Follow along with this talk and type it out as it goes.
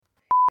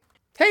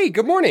Hey,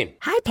 good morning.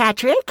 Hi,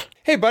 Patrick.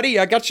 Hey, buddy,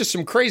 I got you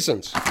some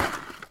craisins.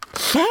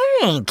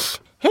 Thanks.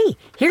 Hey,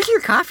 here's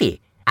your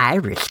coffee.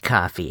 Irish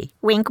coffee.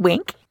 Wink,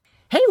 wink.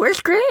 Hey, where's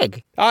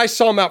Greg? I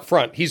saw him out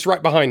front. He's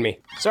right behind me.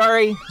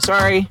 Sorry.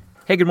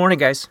 Hey, good morning,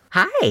 guys.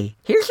 Hi,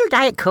 here's your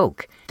Diet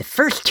Coke. The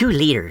first 2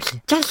 liters,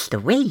 just the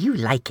way you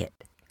like it.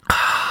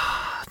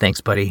 Thanks,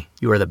 buddy.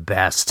 You are the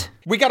best.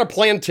 We got to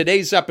plan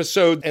today's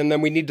episode, and then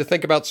we need to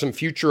think about some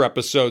future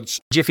episodes.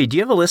 Jiffy, do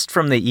you have a list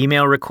from the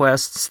email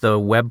requests, the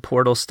web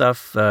portal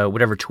stuff,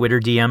 whatever Twitter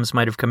DMs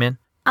might have come in?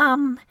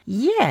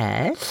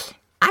 Yes.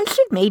 I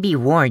should maybe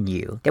warn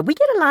you that we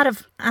get a lot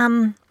of,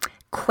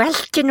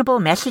 questionable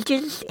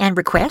messages and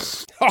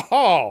requests.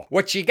 Oh,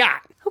 what you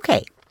got?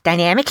 Okay.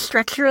 Dynamic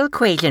structural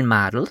equation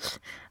models.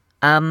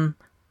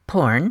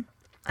 Porn.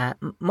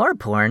 More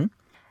porn.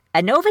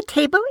 ANOVA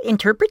table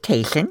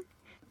interpretation.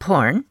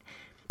 Porn.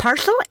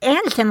 Partial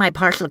and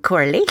semi-partial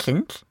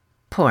correlations.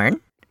 Porn.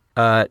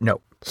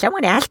 No.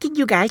 Someone asking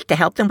you guys to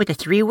help them with a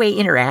 3-way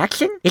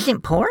interaction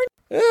isn't porn?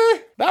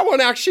 That one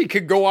actually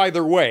could go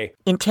either way.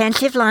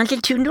 Intensive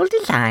longitudinal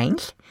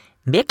designs.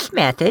 Mixed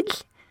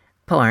methods.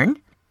 Porn.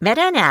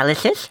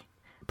 Meta-analysis.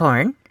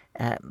 Porn.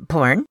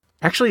 Porn.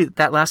 Actually,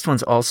 that last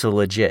one's also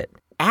legit.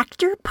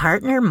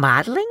 Actor-partner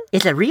modeling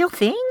is a real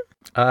thing?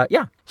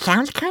 Yeah.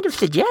 Sounds kind of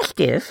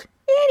suggestive.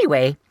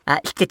 Anyway,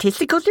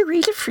 statistical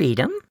degrees of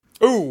freedom.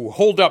 Ooh,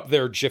 hold up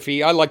there,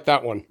 Jiffy. I like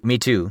that one. Me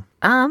too.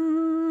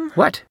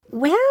 What?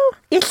 Well,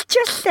 it's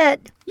just that,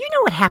 you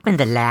know what happened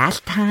the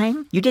last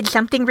time you did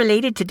something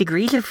related to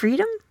degrees of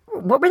freedom?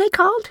 What were they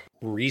called?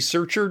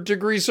 Researcher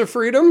degrees of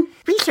freedom?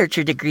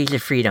 Researcher degrees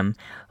of freedom.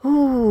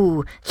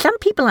 Ooh, some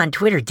people on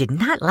Twitter did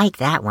not like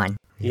that one.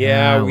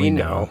 Yeah, we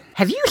know.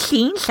 Have you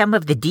seen some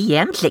of the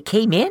DMs that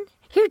came in?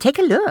 Here, take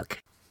a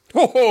look.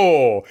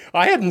 Oh,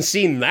 I hadn't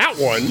seen that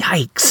one.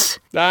 Yikes.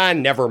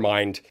 Never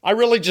mind. I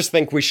really just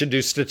think we should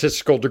do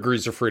statistical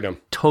degrees of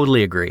freedom.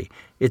 Totally agree.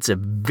 It's a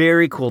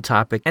very cool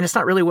topic, and it's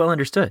not really well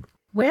understood.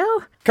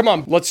 Well, Come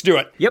on, let's do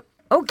it. Yep.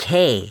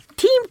 okay.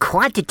 Team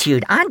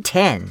Quantitude on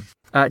 10.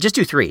 Just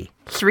do 3.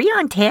 3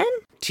 on 10?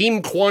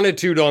 Team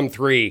Quantitude on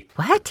 3.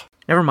 What?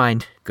 Never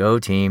mind. Go,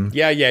 team.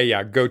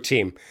 Yeah. Go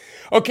team.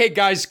 Okay,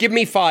 guys, give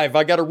me 5.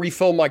 I got to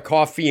refill my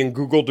coffee and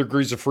Google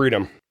degrees of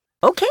freedom.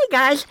 Okay,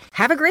 guys,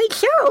 have a great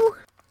show.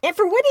 And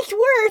for what it's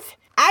worth,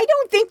 I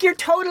don't think you're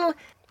total...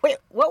 Wait,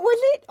 what was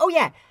it? Oh,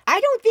 yeah. I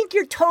don't think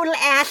you're total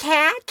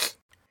asshats.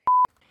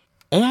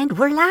 And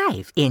we're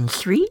live in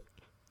 3,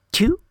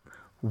 2,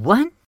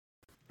 1.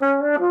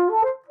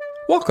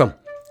 Welcome.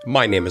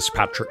 My name is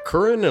Patrick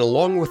Curran, and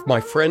along with my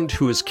friend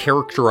who is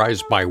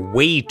characterized by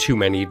way too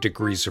many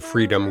degrees of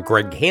freedom,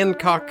 Greg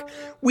Hancock,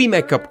 we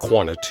make up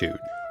Quantitude.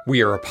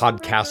 We are a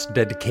podcast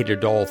dedicated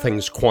to all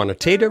things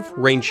quantitative,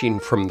 ranging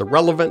from the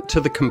relevant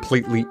to the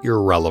completely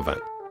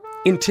irrelevant.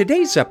 In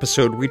today's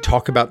episode, we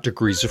talk about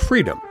degrees of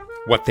freedom,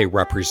 what they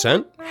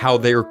represent, how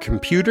they are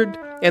computed,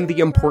 and the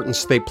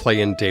importance they play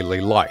in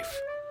daily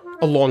life.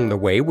 Along the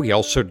way, we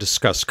also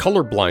discuss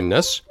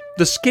colorblindness,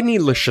 the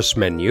Skinnylicious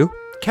menu,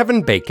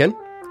 Kevin Bacon,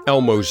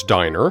 Elmo's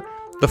Diner,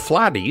 the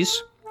Flatties,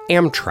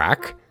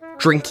 Amtrak,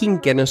 drinking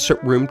Guinness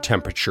at room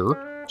temperature,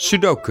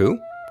 Sudoku,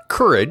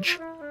 courage,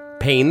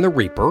 Paying the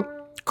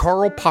Reaper,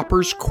 Karl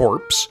Popper's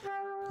corpse,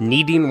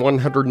 needing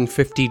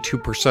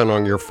 152%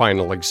 on your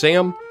final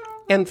exam,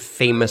 and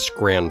famous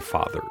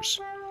grandfathers.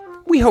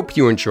 We hope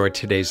you enjoyed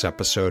today's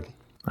episode.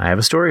 I have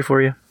a story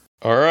for you.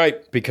 All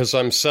right, because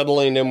I'm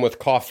settling in with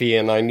coffee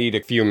and I need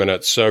a few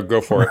minutes, so go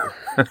for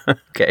it.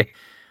 Okay.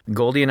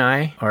 Goldie and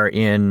I are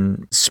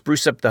in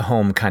spruce up the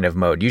home kind of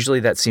mode. Usually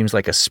that seems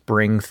like a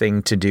spring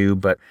thing to do,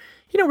 but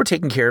we're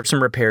taking care of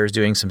some repairs,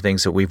 doing some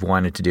things that we've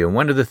wanted to do. And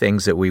one of the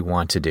things that we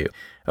want to do,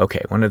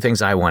 one of the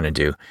things I want to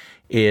do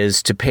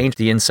is to paint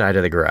the inside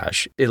of the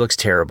garage. It looks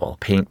terrible.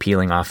 Paint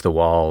peeling off the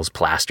walls,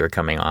 plaster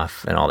coming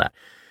off, and all that.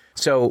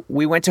 So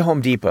we went to Home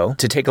Depot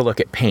to take a look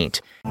at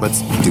paint.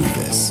 Let's do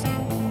this.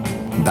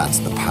 That's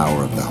the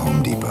power of the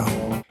Home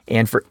Depot.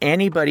 And for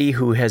anybody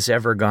who has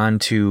ever gone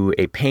to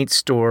a paint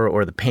store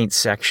or the paint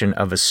section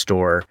of a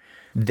store,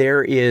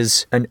 there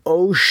is an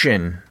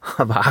ocean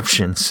of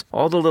options.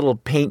 All the little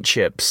paint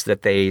chips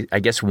that they, I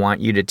guess,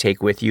 want you to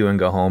take with you and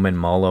go home and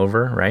mull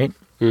over, right?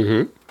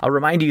 Mm-hmm. I'll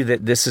remind you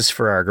that this is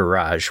for our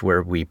garage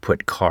where we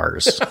put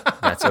cars.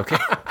 That's okay.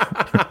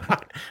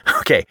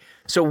 Okay,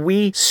 so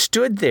we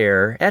stood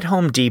there at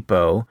Home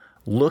Depot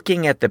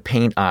looking at the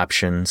paint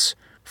options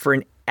for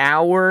an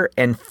hour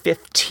and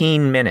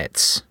 15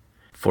 minutes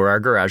for our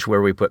garage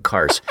where we put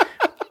cars.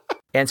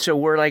 And so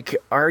we're like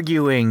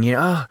arguing,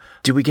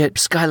 do we get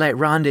Skylight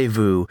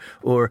Rendezvous?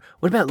 Or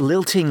what about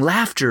Lilting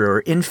Laughter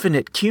or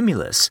Infinite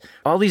Cumulus?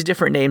 All these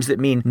different names that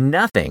mean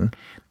nothing.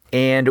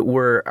 And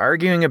we're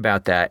arguing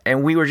about that.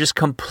 And we were just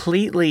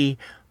completely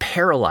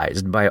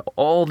paralyzed by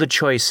all the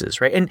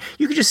choices, right? And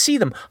you could just see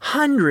them,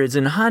 hundreds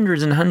and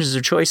hundreds and hundreds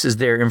of choices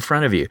there in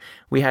front of you.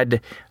 We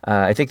had,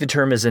 I think the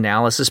term is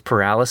analysis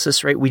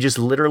paralysis, right? We just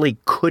literally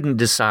couldn't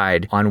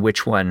decide on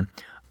which one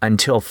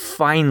until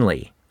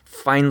finally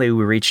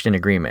we reached an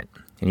agreement.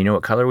 And you know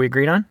what color we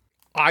agreed on?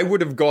 I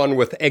would have gone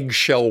with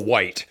eggshell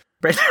white.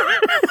 Right.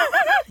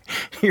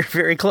 You're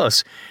very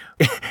close.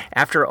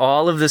 After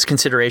all of this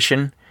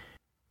consideration,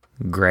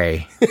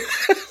 gray.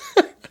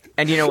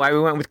 And you know why we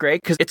went with gray?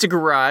 Because it's a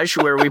garage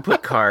where we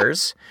put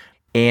cars.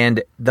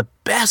 And the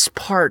best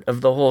part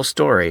of the whole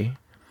story,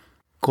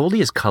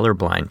 Goldie is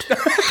colorblind.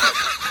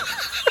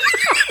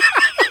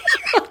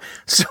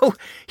 So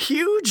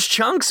huge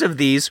chunks of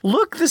these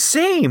look the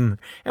same.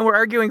 And we're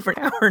arguing for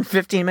an hour and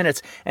 15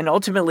 minutes. And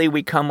ultimately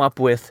we come up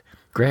with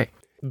gray.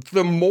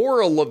 The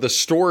moral of the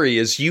story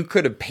is you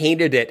could have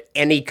painted it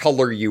any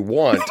color you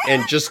want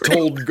and just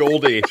told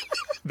Goldie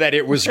that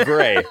it was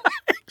gray.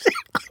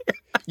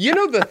 You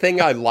know, the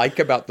thing I like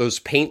about those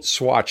paint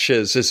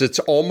swatches is it's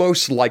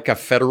almost like a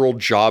federal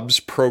jobs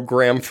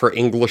program for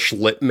English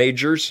lit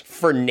majors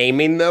for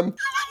naming them.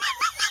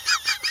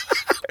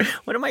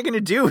 What am I going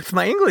to do with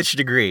my English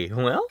degree?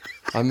 Well,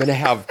 I'm going to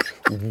have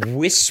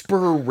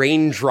whisper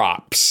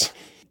raindrops.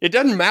 It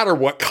doesn't matter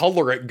what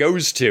color it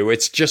goes to.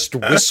 It's just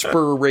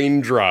whisper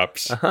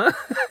raindrops.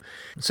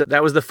 So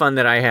that was the fun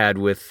that I had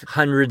with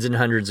hundreds and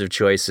hundreds of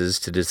choices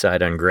to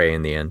decide on gray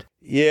in the end.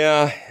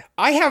 Yeah,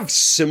 I have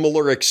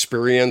similar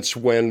experience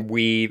when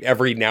we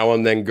every now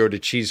and then go to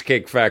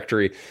Cheesecake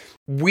Factory.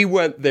 We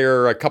went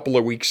there a couple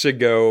of weeks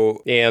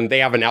ago, and they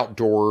have an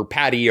outdoor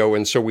patio,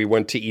 and so we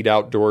went to eat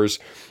outdoors.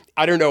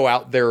 I don't know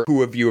out there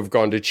who of you have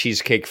gone to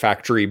Cheesecake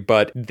Factory,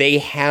 but they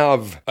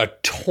have a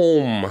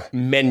tome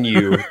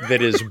menu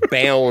that is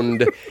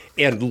bound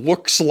and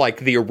looks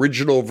like the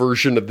original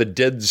version of the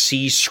Dead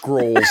Sea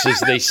Scrolls as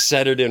they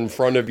set it in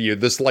front of you,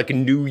 this like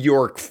New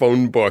York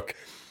phone book.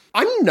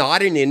 I'm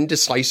not an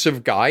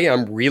indecisive guy.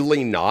 I'm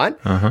really not.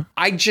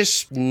 I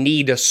just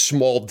need a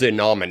small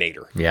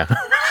denominator. Yeah.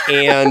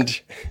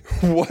 And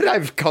what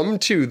I've come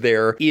to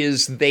there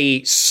is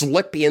they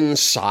slip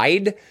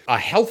inside a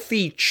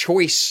healthy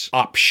choice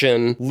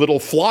option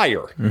little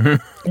flyer,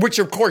 which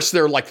of course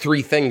there are like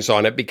 3 things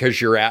on it because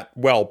you're at,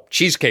 well,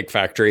 Cheesecake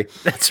Factory.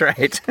 That's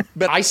right.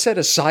 But I set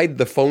aside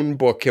the phone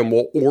book and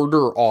will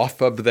order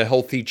off of the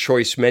healthy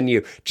choice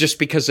menu just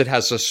because it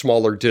has a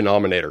smaller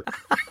denominator.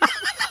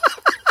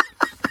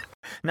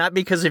 Not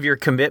because of your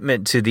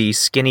commitment to the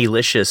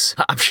skinny-licious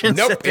options.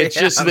 Nope, it's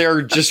just there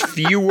are just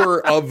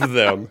fewer of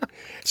them.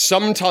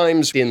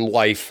 Sometimes in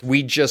life,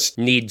 we just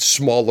need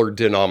smaller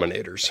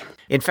denominators.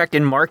 In fact,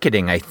 in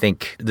marketing, I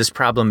think this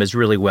problem is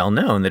really well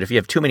known, that if you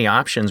have too many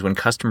options when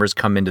customers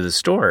come into the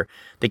store,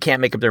 they can't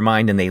make up their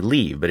mind and they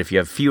leave. But if you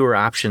have fewer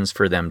options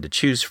for them to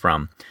choose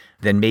from,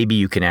 then maybe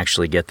you can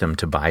actually get them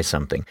to buy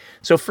something.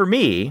 So for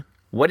me,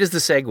 what is the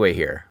segue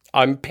here?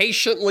 I'm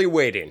patiently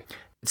waiting.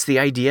 It's the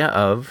idea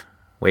of,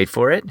 wait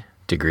for it,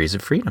 degrees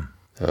of freedom.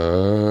 What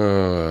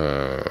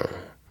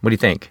do you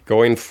think?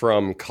 Going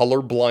from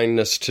color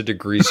blindness to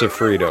degrees of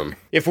freedom.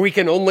 If we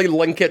can only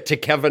link it to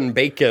Kevin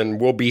Bacon,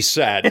 we'll be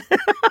set.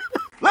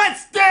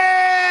 Let's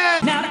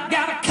dance! Now I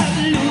gotta cut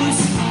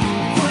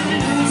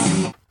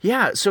loose.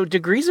 Yeah, so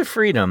degrees of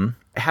freedom,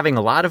 having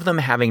a lot of them,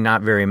 having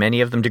not very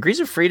many of them, degrees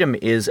of freedom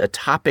is a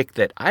topic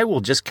that I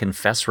will just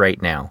confess right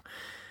now.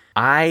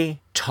 I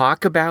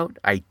talk about,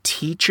 I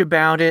teach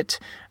about it,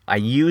 I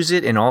use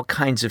it in all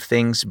kinds of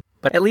things,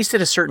 but at least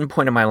at a certain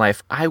point in my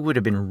life, I would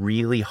have been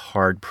really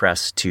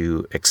hard-pressed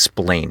to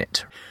explain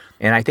it.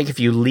 And I think if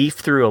you leaf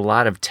through a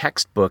lot of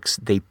textbooks,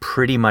 they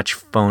pretty much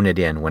phone it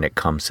in when it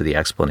comes to the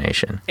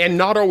explanation. And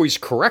not always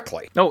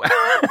correctly. Oh,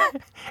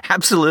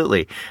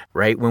 absolutely.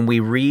 Right? When we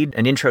read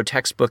an intro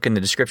textbook in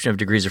the description of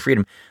degrees of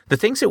freedom, the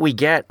things that we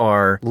get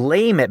are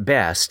lame at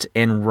best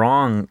and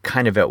wrong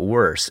kind of at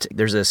worst.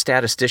 There's a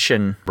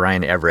statistician,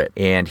 Brian Everett,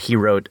 and he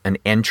wrote an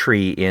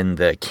entry in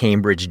the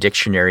Cambridge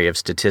Dictionary of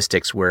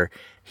Statistics where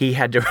he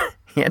had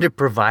to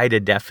provide a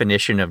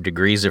definition of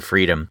degrees of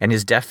freedom. And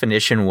his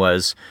definition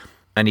was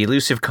an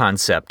elusive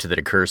concept that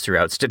occurs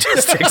throughout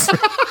statistics.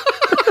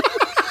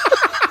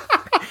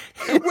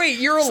 Wait,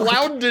 you're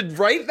allowed to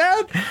write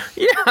that?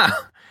 Yeah.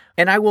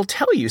 And I will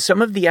tell you,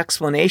 some of the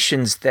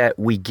explanations that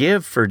we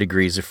give for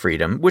degrees of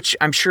freedom, which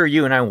I'm sure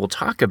you and I will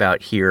talk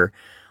about here,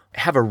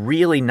 have a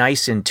really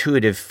nice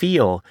intuitive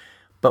feel.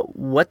 But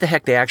what the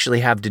heck they actually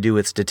have to do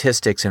with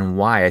statistics and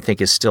why, I think,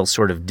 is still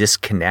sort of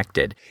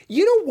disconnected.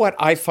 You know what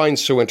I find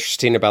so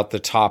interesting about the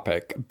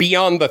topic,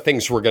 beyond the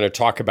things we're going to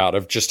talk about,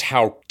 of just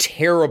how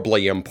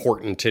terribly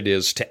important it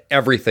is to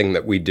everything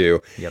that we do.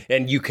 Yep.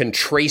 And you can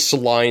trace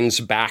lines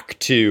back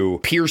to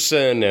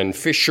Pearson and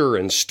Fisher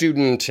and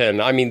Student.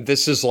 And I mean,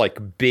 this is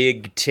like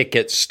big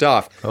ticket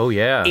stuff. Oh,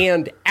 yeah.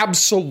 And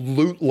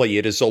absolutely,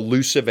 it is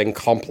elusive and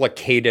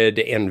complicated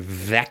and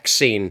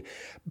vexing.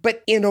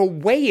 But in a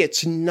way,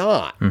 it's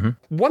not.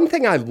 One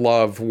thing I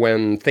love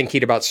when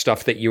thinking about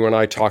stuff that you and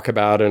I talk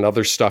about and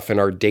other stuff in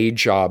our day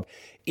job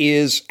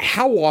is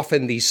how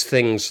often these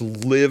things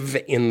live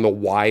in the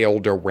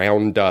wild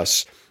around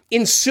us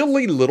in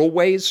silly little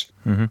ways,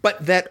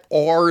 but that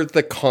are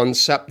the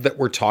concept that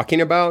we're talking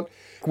about.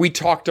 We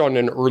talked on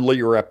an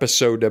earlier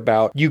episode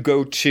about you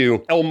go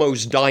to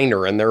Elmo's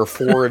Diner and there are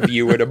 4 of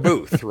you at a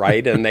booth,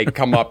 right? And they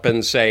come up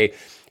and say,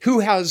 Who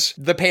has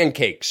the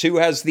pancakes? Who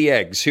has the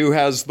eggs? Who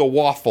has the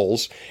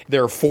waffles?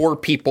 There are 4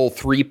 people,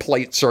 3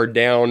 plates are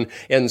down,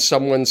 and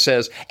someone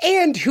says,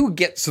 and who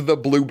gets the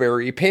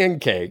blueberry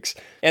pancakes?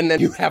 And then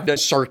you have a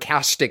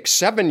sarcastic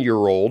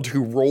 7-year-old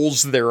who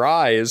rolls their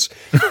eyes.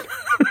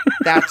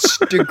 That's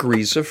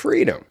degrees of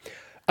freedom.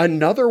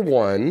 Another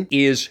one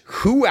is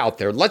who out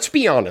there, let's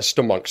be honest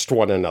amongst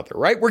one another,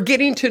 right? We're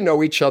getting to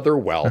know each other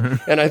well.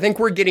 And I think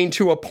we're getting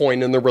to a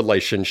point in the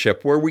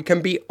relationship where we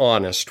can be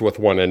honest with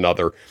one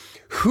another.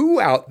 Who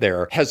out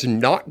there has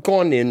not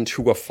gone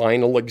into a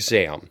final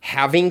exam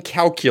having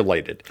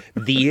calculated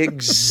the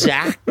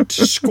exact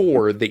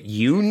score that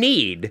you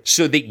need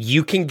so that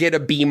you can get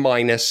a B- in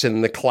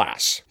the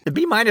class? The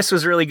B-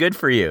 was really good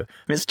for you,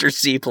 Mr.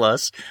 C+.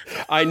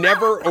 I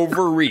never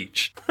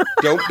overreach.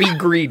 Don't be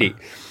greedy.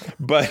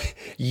 But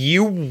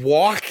you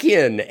walk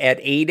in at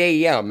 8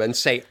 a.m. and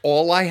say,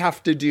 all I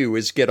have to do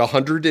is get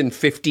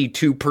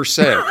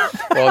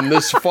 152% on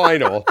this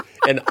final,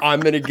 and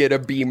I'm going to get a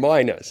B-.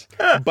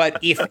 But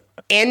if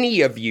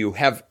any of you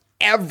have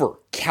ever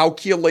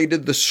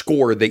calculated the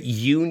score that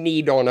you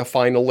need on a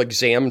final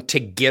exam to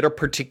get a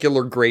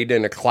particular grade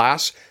in a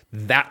class,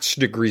 that's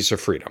degrees of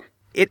freedom.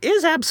 It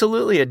is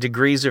absolutely a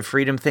degrees of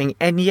freedom thing,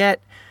 and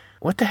yet,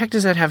 what the heck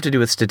does that have to do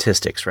with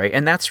statistics, right?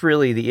 And that's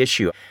really the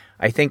issue.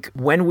 I think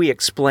when we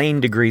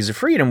explain degrees of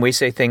freedom, we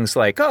say things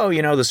like, oh,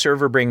 the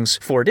server brings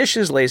 4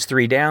 dishes, lays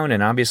 3 down,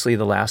 and obviously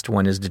the last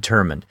one is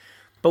determined.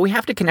 But we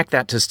have to connect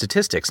that to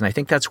statistics, and I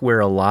think that's where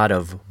a lot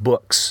of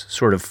books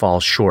sort of fall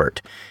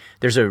short.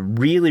 There's a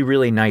really,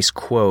 really nice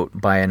quote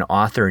by an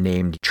author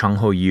named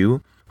Chung-Ho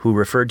Yu, who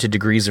referred to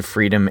degrees of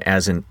freedom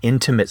as an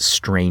intimate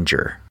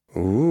stranger.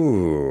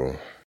 Ooh.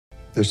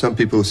 There's some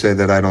people who say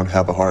that I don't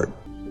have a heart.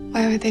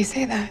 Why would they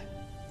say that?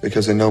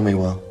 Because they know me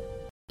well.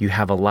 You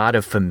have a lot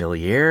of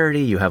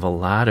familiarity, you have a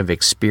lot of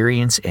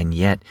experience, and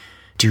yet,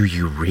 do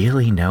you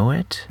really know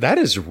it? That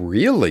is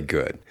really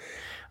good.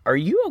 Are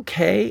you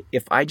okay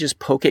if I just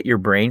poke at your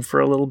brain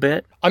for a little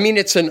bit? I mean,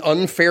 it's an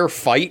unfair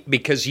fight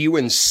because you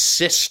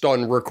insist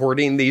on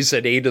recording these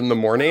at 8 in the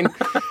morning.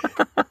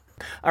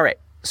 All right,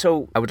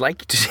 so I would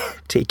like to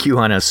take you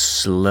on a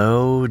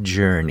slow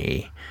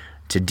journey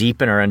to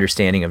deepen our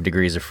understanding of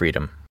degrees of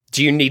freedom.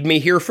 Do you need me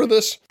here for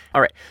this? All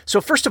right.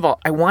 So first of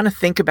all, I want to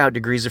think about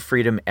degrees of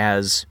freedom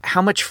as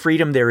how much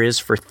freedom there is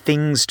for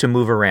things to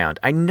move around.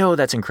 I know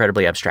that's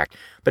incredibly abstract,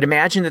 but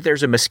imagine that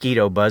there's a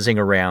mosquito buzzing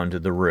around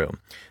the room.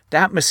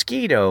 That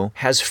mosquito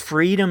has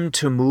freedom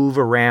to move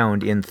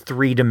around in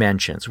 3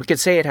 dimensions. We could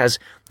say it has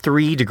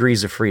 3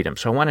 degrees of freedom.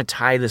 So I want to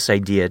tie this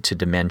idea to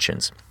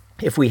dimensions.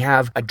 If we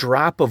have a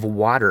drop of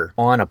water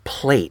on a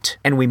plate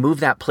and we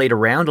move that plate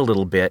around a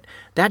little bit,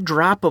 that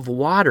drop of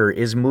water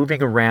is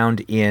moving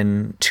around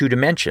in 2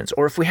 dimensions.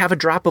 Or if we have a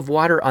drop of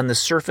water on the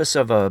surface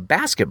of a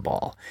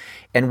basketball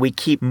and we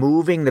keep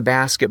moving the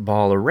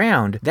basketball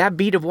around, that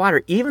bead of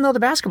water, even though the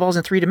basketball is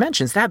in 3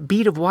 dimensions, that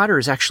bead of water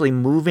is actually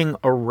moving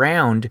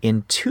around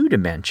in 2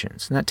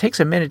 dimensions. And that takes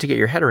a minute to get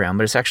your head around,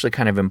 but it's actually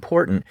kind of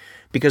important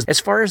because as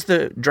far as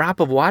the drop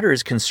of water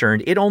is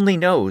concerned, it only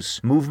knows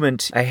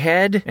movement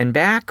ahead and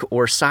back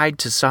or side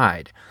to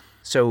side.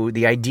 So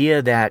the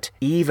idea that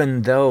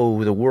even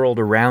though the world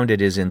around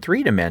it is in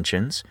 3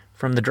 dimensions,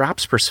 from the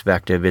drop's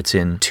perspective, it's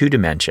in 2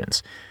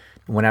 dimensions.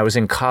 When I was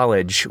in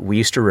college, we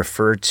used to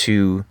refer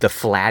to the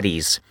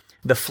flatties.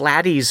 The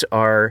flatties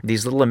are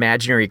these little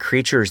imaginary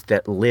creatures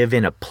that live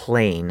in a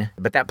plane,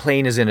 but that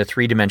plane is in a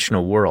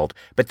 3-dimensional world.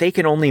 But they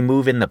can only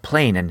move in the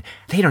plane, and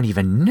they don't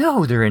even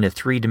know they're in a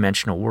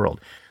 3-dimensional world.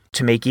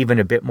 To make even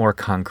a bit more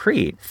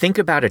concrete, think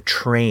about a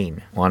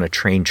train on a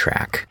train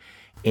track.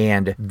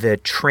 And the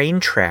train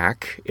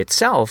track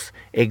itself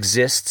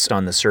exists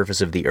on the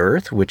surface of the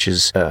Earth, which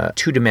is a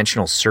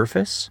 2-dimensional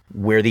surface,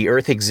 where the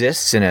Earth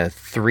exists in a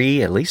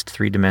at least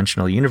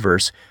 3-dimensional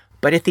universe.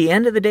 But at the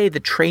end of the day,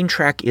 the train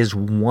track is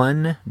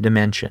 1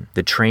 dimension.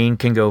 The train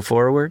can go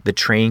forward, the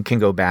train can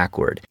go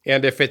backward.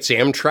 And if it's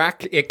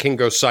Amtrak, it can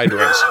go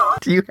sideways.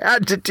 You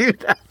had to do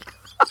that.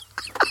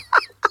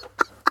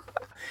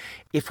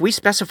 If we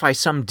specify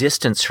some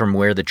distance from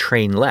where the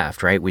train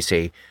left, right, we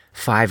say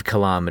 5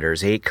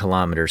 kilometers, 8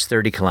 kilometers,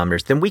 30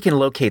 kilometers, then we can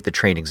locate the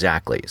train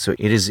exactly. So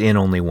it is in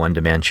only 1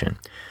 dimension.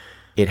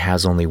 It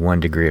has only 1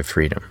 degree of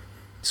freedom.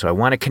 So I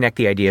want to connect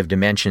the idea of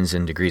dimensions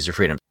and degrees of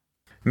freedom.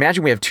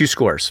 Imagine we have 2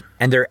 scores,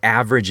 and their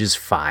average is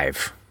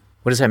 5.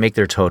 What does that make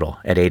their total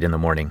at 8 in the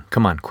morning?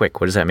 Come on, quick.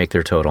 What does that make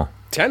their total?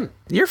 10.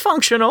 You're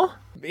functional.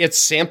 It's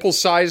sample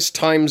size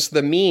times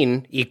the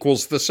mean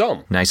equals the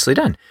sum. Nicely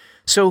done.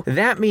 So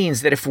that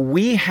means that if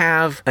we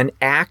have an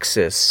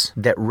axis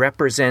that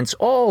represents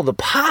all the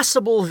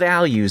possible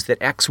values that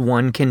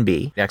x1 can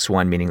be,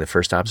 x1 meaning the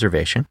first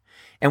observation,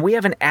 and we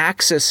have an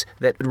axis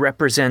that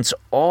represents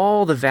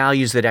all the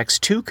values that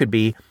x2 could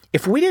be,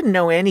 if we didn't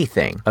know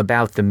anything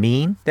about the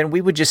mean, then we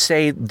would just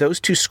say those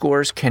 2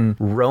 scores can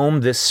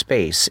roam this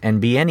space and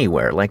be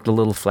anywhere, like the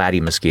little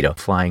flatty mosquito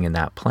flying in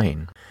that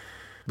plane.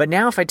 But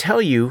now if I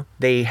tell you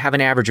they have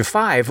an average of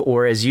 5,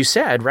 or as you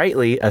said,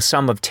 rightly, a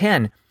sum of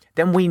 10,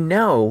 then we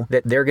know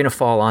that they're going to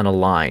fall on a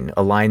line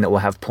that will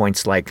have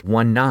points like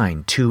 1,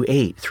 9, 2,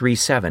 8, 3,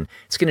 7.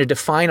 It's going to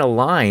define a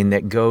line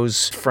that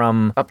goes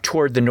from up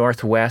toward the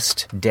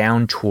northwest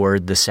down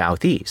toward the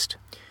southeast.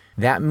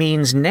 That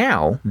means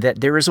now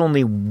that there is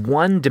only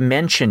one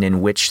dimension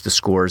in which the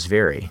scores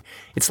vary.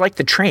 It's like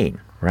the train,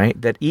 right?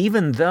 That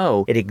even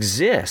though it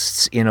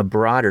exists in a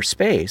broader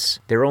space,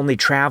 they're only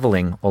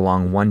traveling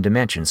along one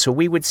dimension. So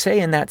we would say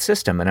in that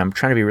system, and I'm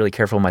trying to be really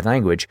careful with my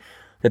language,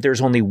 that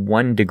there's only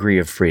 1 degree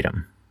of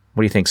freedom.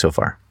 What do you think so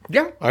far?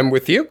 Yeah, I'm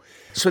with you.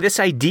 So this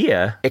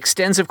idea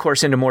extends, of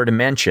course, into more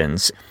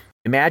dimensions.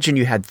 Imagine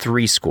you had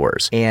 3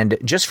 scores, and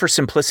just for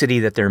simplicity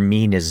that their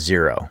mean is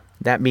 0.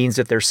 That means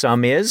that their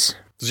sum is?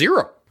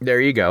 0.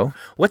 There you go.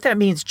 What that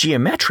means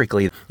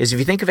geometrically is if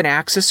you think of an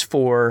axis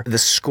for the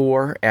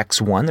score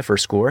x1, the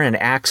first score, and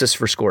an axis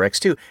for score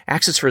x2,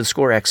 axis for the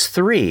score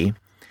x3,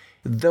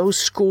 those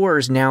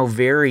scores now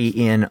vary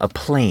in a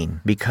plane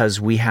because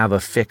we have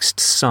a fixed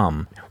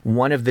sum.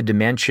 One of the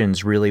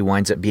dimensions really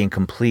winds up being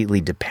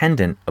completely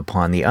dependent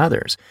upon the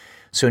others.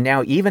 So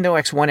now, even though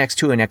x1,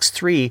 x2, and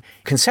x3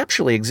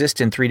 conceptually exist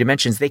in 3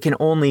 dimensions, they can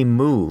only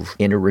move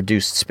in a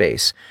reduced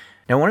space.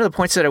 Now, one of the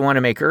points that I want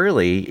to make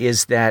early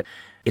is that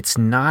it's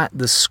not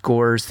the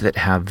scores that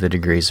have the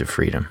degrees of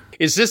freedom.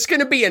 Is this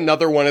going to be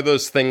another one of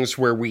those things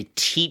where we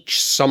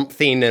teach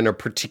something in a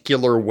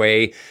particular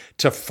way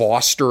to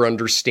foster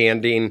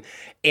understanding,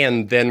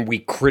 and then we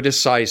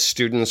criticize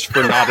students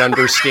for not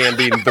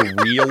understanding the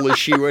real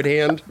issue at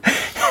hand?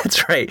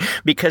 That's right,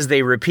 because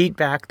they repeat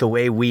back the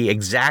way we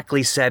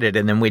exactly said it,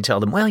 and then we tell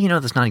them, well,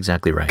 that's not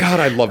exactly right.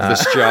 God, I love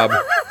this job.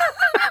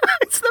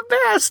 It's the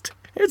best.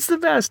 It's the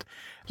best.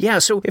 Yeah,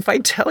 so if I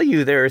tell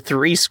you there are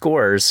 3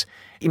 scores,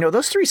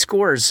 those 3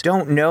 scores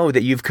don't know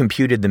that you've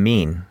computed the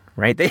mean,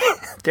 right?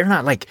 They're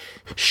not like,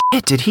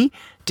 shit, did he?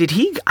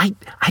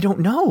 I don't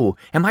know.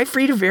 Am I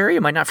free to vary?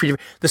 Am I not free to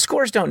vary? The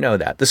scores don't know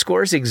that. The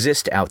scores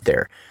exist out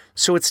there.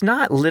 So it's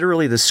not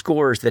literally the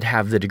scores that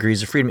have the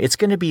degrees of freedom. It's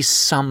going to be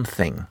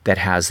something that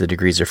has the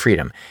degrees of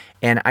freedom.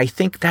 And I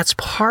think that's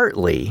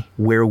partly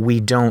where we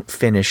don't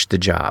finish the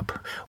job.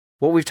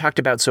 What we've talked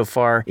about so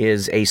far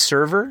is a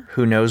server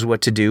who knows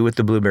what to do with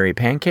the blueberry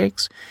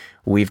pancakes.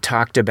 We've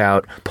talked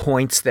about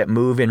points that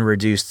move in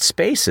reduced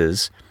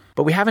spaces,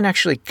 but we haven't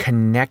actually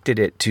connected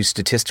it to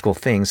statistical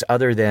things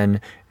other than,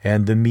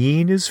 and the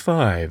mean is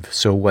 5,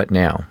 so what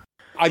now?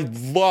 I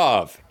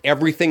love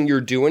everything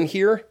you're doing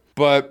here,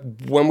 but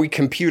when we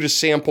compute a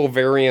sample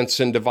variance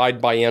and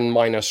divide by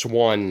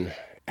n-1,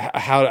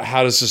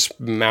 how does this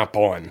map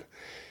on?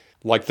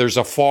 Like there's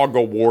a fog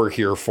of war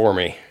here for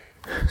me.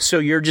 So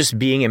you're just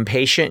being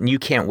impatient and you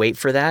can't wait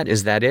for that?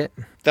 Is that it?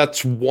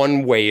 That's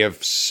one way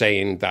of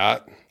saying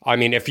that. I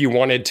mean, if you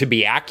wanted to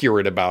be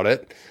accurate about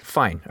it.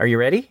 Fine. Are you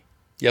ready?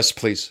 Yes,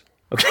 please.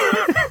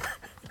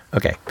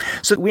 Okay.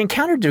 So we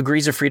encountered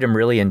degrees of freedom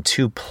really in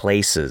 2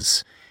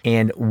 places.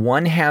 And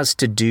one has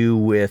to do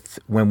with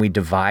when we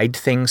divide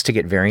things to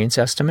get variance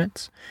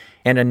estimates.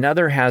 And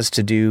another has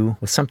to do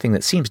with something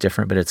that seems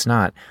different, but it's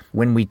not,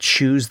 when we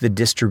choose the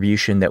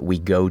distribution that we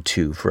go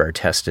to for our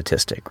test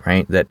statistic,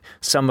 right? That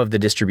some of the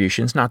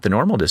distributions, not the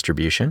normal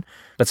distribution,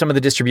 but some of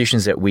the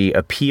distributions that we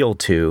appeal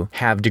to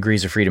have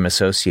degrees of freedom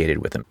associated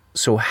with them.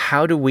 So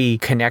how do we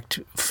connect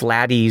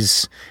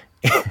flatties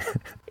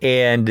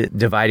and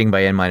dividing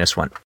by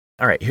n-1?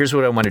 All right, here's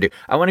what I want to do.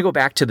 I want to go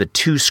back to the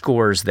 2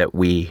 scores that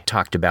we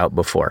talked about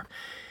before.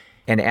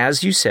 And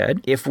as you said,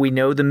 if we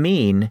know the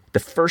mean, the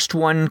first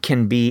one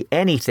can be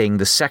anything.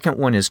 The second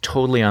one is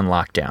totally on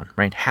lockdown,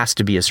 right? Has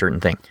to be a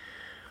certain thing.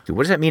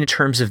 What does that mean in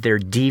terms of their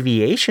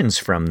deviations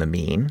from the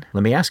mean?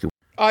 Let me ask you.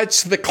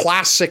 It's the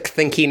classic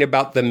thinking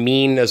about the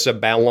mean as a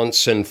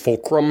balance and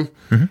fulcrum,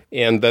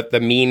 and that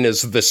the mean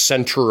is the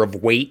center of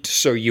weight.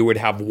 So you would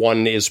have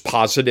one is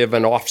positive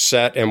and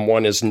offset and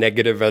one is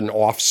negative and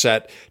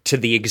offset to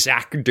the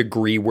exact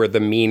degree where the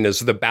mean is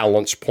the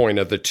balance point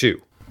of the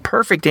 2.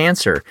 Perfect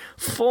answer.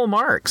 Full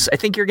marks. I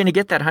think you're going to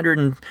get that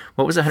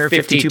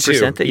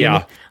 152% that you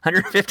need.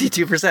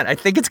 152%. I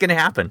think it's going to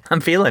happen. I'm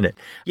feeling it.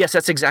 Yes,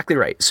 that's exactly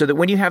right. So that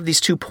when you have these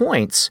 2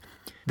 points,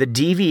 the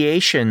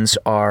deviations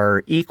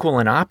are equal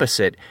and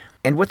opposite.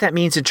 And what that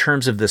means in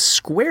terms of the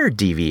square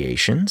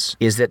deviations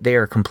is that they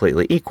are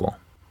completely equal.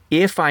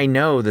 If I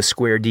know the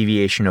square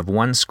deviation of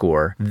one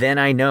score, then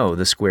I know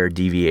the square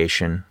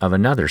deviation of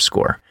another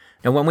score.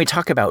 Now, when we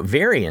talk about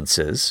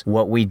variances,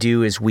 what we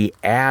do is we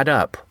add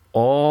up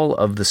all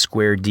of the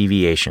square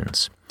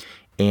deviations.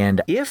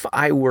 And if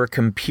I were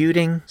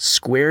computing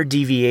square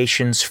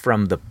deviations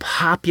from the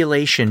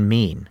population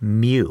mean,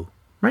 mu,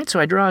 right? So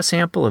I draw a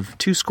sample of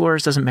 2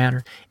 scores, doesn't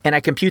matter, and I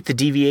compute the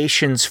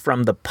deviations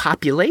from the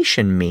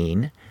population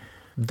mean,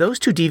 those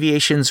 2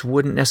 deviations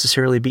wouldn't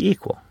necessarily be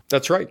equal.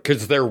 That's right,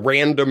 because they're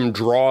random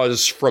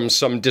draws from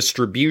some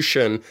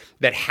distribution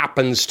that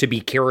happens to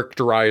be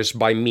characterized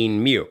by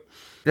mean mu.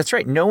 That's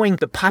right. Knowing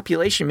the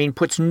population mean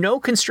puts no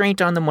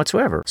constraint on them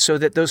whatsoever, so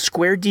that those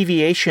square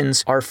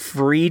deviations are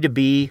free to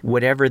be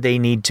whatever they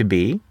need to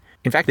be.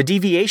 In fact, the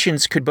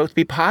deviations could both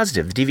be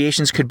positive. The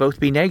deviations could both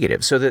be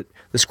negative, so that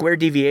the square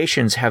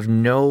deviations have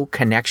no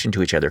connection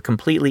to each other,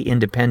 completely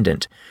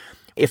independent.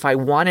 If I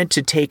wanted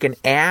to take an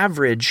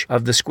average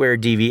of the square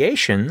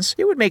deviations,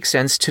 it would make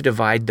sense to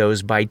divide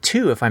those by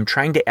 2 if I'm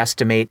trying to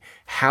estimate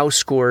how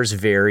scores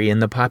vary in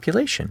the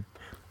population.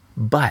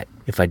 But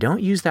if I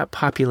don't use that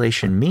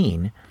population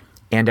mean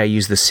and I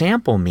use the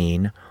sample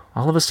mean,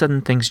 all of a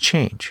sudden things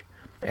change.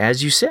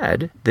 As you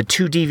said, the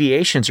 2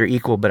 deviations are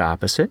equal but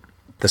opposite.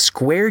 The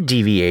square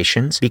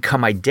deviations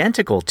become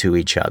identical to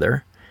each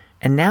other,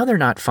 and now they're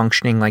not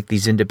functioning like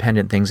these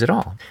independent things at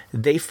all.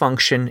 They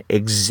function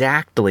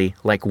exactly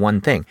like one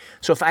thing.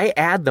 So if I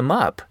add them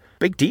up,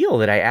 big deal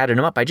that I added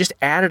them up. I just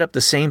added up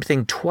the same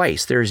thing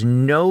twice. There's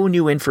no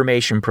new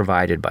information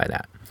provided by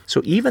that.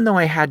 So even though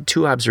I had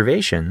 2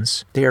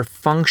 observations, they are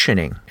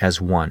functioning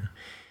as one.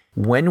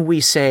 When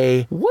we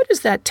say, what does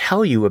that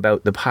tell you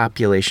about the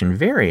population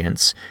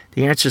variance?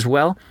 The answer is,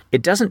 well,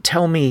 it doesn't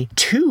tell me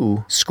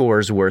 2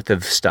 scores worth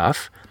of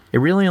stuff. It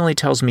really only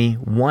tells me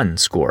 1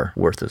 score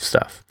worth of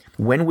stuff.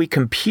 When we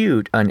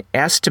compute an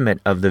estimate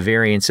of the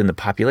variance in the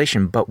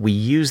population, but we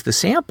use the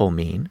sample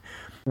mean,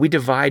 we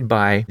divide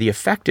by the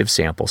effective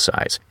sample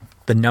size,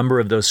 the number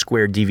of those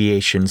square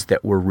deviations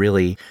that were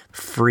really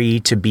free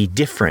to be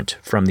different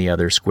from the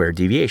other square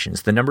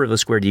deviations, the number of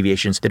those square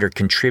deviations that are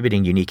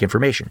contributing unique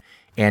information.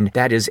 And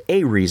that is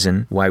a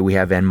reason why we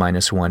have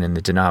n-1 in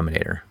the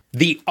denominator.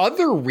 The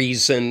other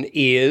reason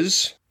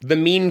is the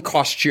mean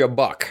costs you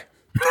 $1.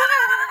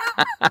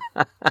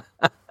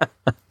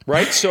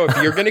 Right? So if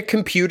you're going to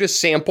compute a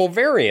sample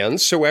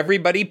variance, so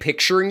everybody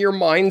picture in your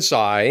mind's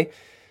eye,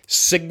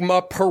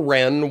 sigma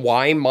paren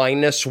y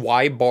minus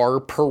y bar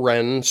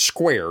paren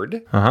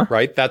squared,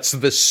 right? That's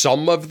the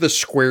sum of the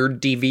squared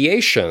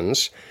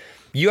deviations.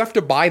 You have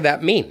to buy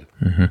that mean.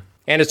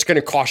 And it's going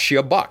to cost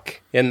you $1.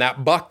 And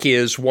that $1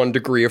 is 1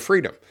 degree of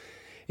freedom.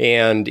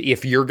 And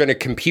if you're going to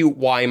compute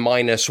y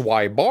minus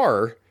y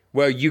bar,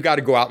 well, you got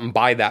to go out and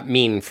buy that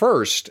mean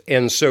first.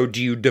 And so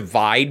do you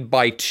divide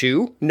by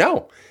 2?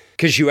 No,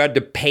 because you had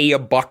to pay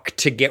 $1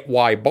 to get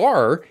y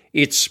bar.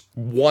 It's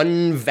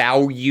 1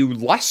 value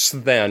less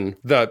than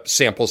the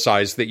sample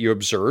size that you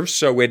observe.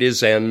 So it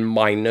is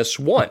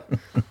n-1.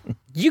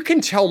 You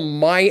can tell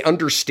my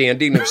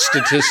understanding of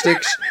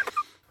statistics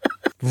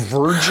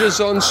verges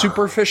on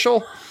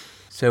superficial.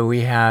 So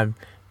we have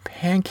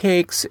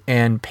pancakes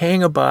and paying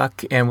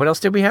 $1, and what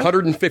else did we have?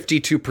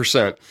 152%.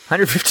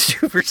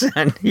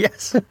 152%,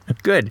 yes.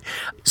 Good.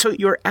 So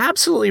you're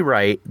absolutely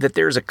right that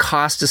there's a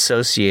cost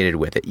associated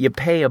with it. You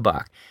pay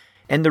 $1.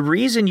 And the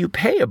reason you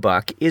pay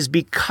 $1 is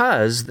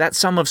because that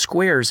sum of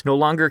squares no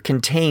longer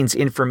contains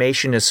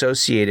information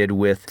associated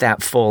with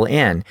that full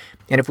n.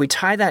 And if we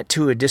tie that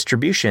to a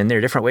distribution, there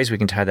are different ways we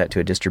can tie that to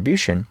a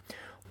distribution.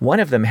 One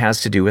of them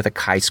has to do with a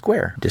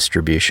chi-square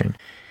distribution.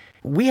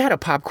 We had a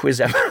pop quiz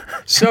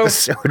So,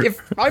 episode.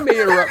 If I may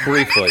interrupt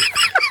briefly,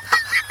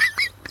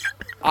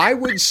 I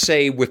would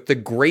say with the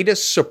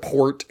greatest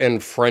support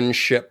and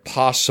friendship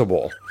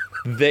possible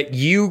that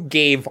you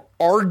gave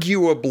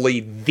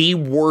arguably the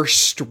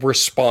worst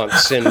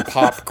response in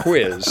pop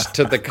quiz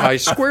to the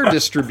chi-square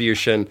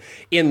distribution,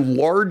 in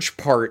large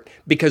part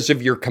because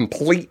of your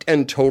complete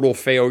and total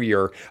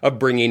failure of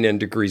bringing in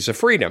degrees of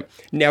freedom.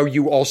 Now,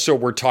 you also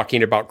were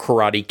talking about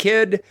Karate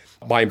Kid,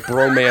 my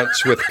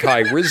bromance with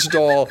Kai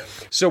Ryssdal,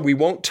 so we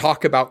won't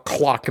talk about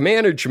clock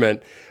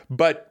management,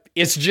 but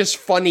it's just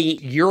funny,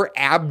 your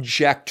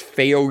abject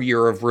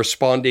failure of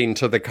responding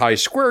to the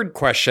chi-squared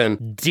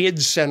question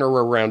did center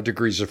around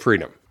degrees of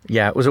freedom.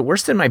 Yeah, was it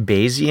worse than my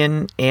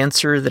Bayesian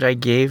answer that I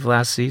gave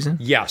last season?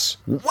 Yes.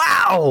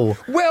 Wow!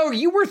 Well,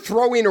 you were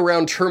throwing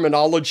around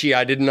terminology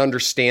I didn't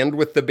understand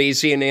with the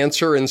Bayesian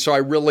answer, and so I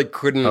really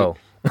couldn't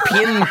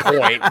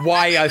pinpoint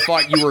why I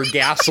thought you were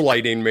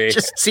gaslighting me.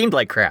 Just seemed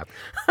like crap.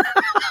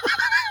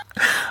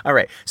 All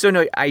right. So,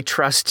 no, I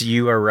trust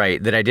you are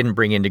right that I didn't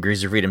bring in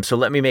degrees of freedom. So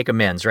let me make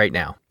amends right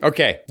now.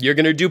 Okay. You're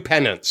going to do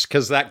penance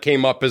because that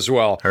came up as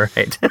well. All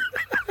right.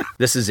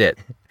 This is it.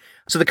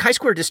 So the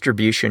chi-square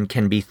distribution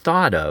can be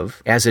thought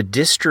of as a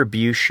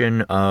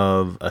distribution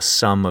of a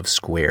sum of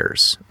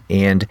squares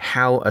and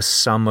how a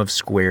sum of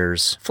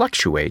squares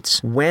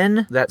fluctuates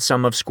when that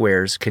sum of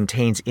squares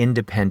contains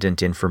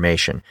independent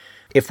information.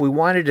 If we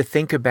wanted to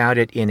think about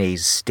it in a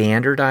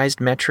standardized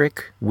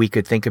metric, we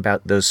could think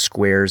about those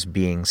squares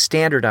being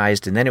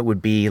standardized, and then it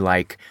would be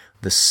like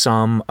the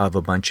sum of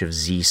a bunch of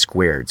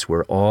z-squareds,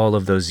 where all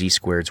of those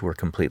z-squareds were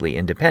completely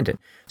independent.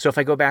 So if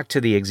I go back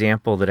to the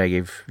example that I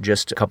gave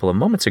just a couple of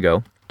moments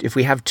ago, if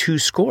we have 2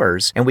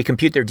 scores and we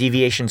compute their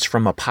deviations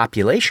from a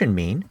population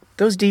mean,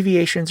 those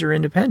deviations are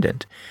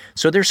independent.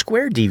 So their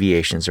square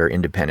deviations are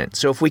independent.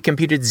 So if we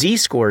computed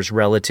z-scores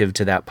relative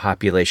to that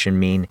population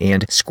mean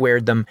and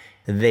squared them,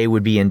 they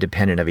would be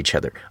independent of each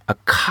other. A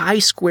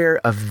chi-square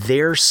of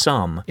their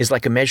sum is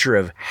like a measure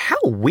of how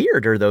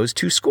weird are those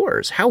 2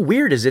 scores? How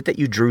weird is it that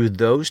you drew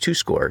those 2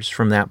 scores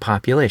from that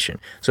population?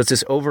 So it's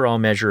this overall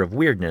measure of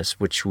weirdness,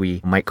 which we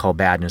might call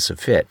badness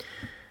of fit.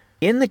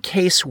 In the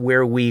case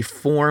where we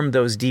form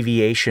those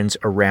deviations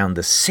around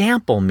the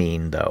sample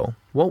mean, though,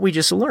 What we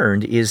just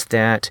learned is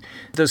that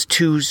those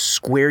two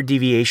squared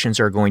deviations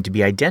are going to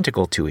be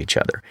identical to each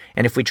other.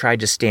 And if we tried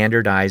to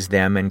standardize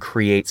them and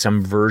create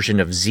some version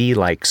of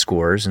z-like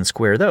scores and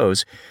square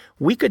those,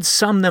 we could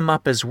sum them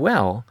up as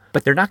well,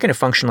 but they're not going to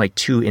function like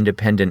two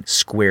independent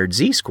squared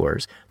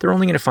z-scores. They're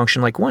only going to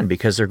function like one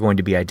because they're going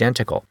to be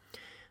identical.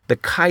 The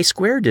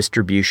chi-square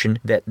distribution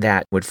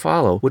that would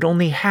follow would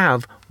only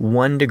have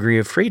 1 degree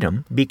of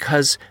freedom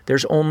because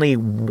there's only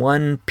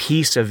one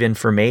piece of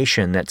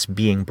information that's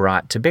being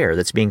brought to bear,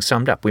 that's being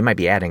summed up. We might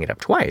be adding it up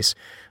twice,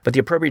 but the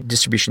appropriate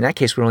distribution in that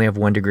case would only have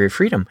 1 degree of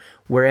freedom.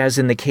 Whereas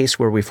in the case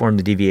where we formed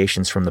the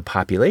deviations from the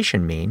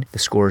population mean, the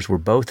scores were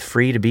both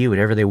free to be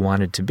whatever they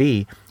wanted to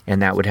be,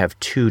 and that would have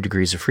 2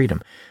 degrees of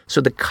freedom. So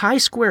the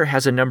chi-square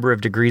has a number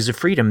of degrees of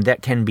freedom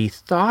that can be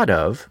thought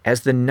of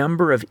as the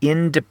number of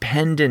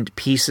independent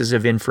pieces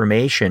of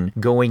information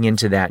going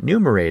into that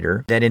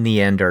numerator that in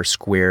the end are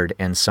squared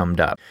and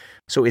summed up.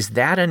 So is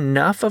that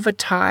enough of a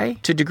tie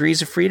to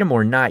degrees of freedom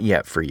or not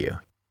yet for you?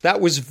 That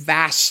was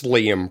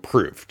vastly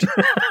improved.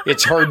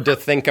 It's hard to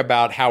think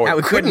about how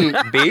it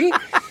couldn't be,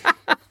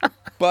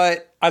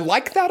 but I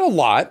like that a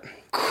lot.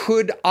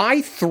 Could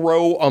I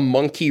throw a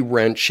monkey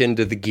wrench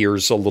into the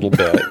gears a little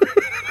bit?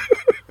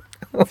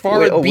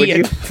 Far be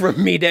it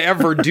from me to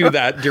ever do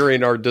that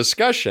during our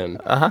discussion.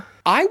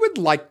 I would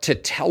like to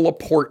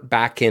teleport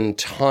back in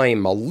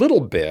time a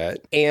little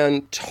bit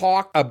and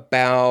talk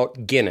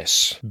about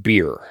Guinness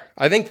beer.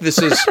 I think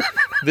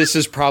this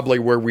is probably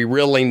where we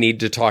really need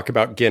to talk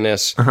about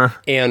Guinness.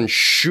 And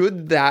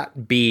should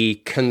that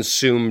be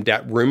consumed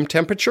at room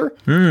temperature?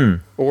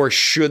 Or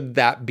should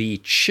that be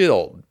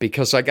chilled?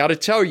 Because I got to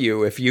tell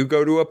you, if you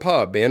go to a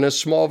pub in a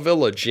small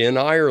village in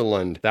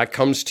Ireland, that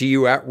comes to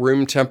you at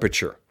room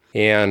temperature.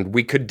 And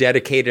we could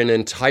dedicate an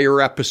entire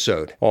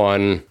episode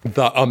on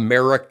the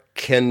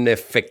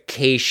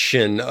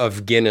Americanification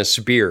of Guinness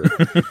beer.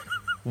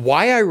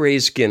 Why I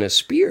raise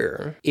Guinness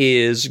beer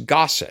is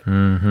Gossett,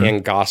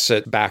 and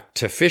Gossett back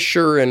to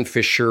Fisher, and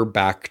Fisher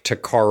back to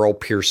Carl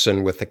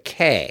Pearson with a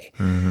K.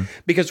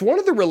 Because one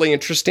of the really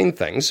interesting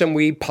things, and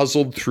we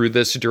puzzled through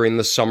this during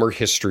the summer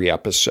history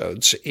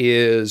episodes,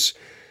 is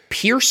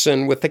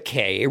Pearson with a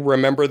K.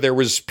 Remember, there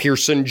was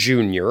Pearson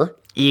Jr.,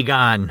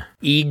 Egon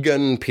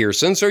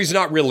Pearson. So he's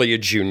not really a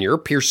junior.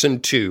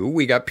 Pearson 2.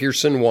 We got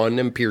Pearson 1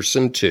 and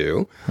Pearson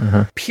 2.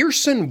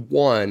 Pearson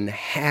 1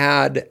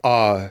 had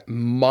a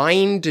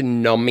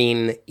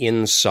mind-numbing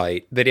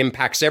insight that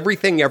impacts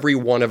everything every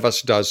one of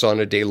us does on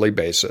a daily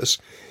basis.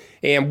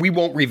 And we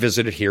won't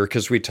revisit it here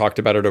because we talked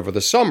about it over the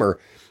summer.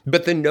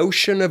 But the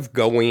notion of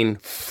going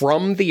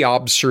from the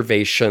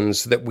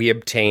observations that we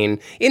obtain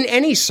in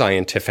any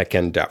scientific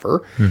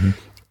endeavor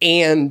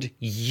and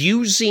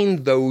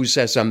using those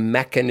as a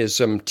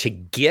mechanism to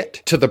get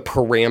to the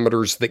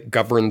parameters that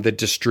govern the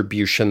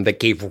distribution that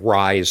gave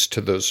rise to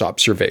those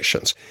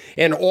observations.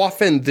 And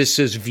often this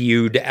is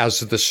viewed as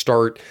the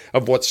start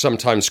of what's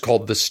sometimes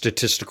called the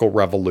statistical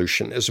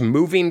revolution, as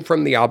moving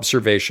from the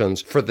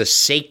observations for the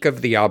sake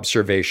of the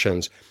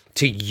observations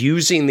to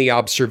using the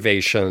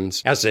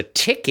observations as a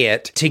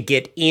ticket to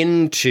get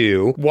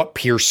into what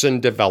Pearson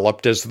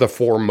developed as the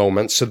 4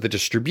 moments of the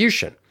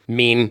distribution: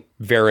 mean,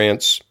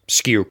 variance,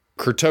 skew,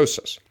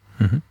 kurtosis.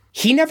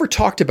 He never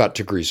talked about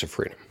degrees of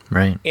freedom.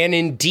 Right. And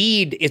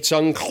indeed, it's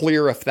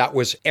unclear if that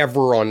was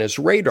ever on his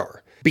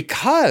radar,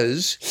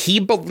 because he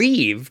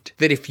believed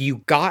that if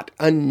you got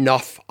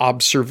enough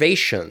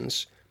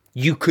observations,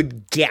 you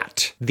could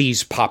get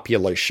these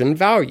population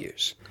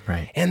values.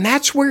 Right. And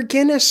that's where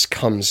Guinness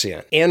comes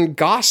in. And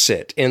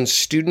Gossett and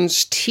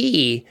Students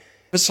T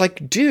was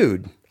like,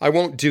 dude, I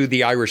won't do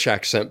the Irish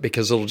accent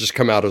because it'll just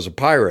come out as a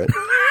pirate.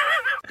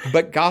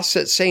 But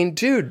Gossett saying,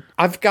 dude,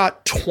 I've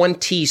got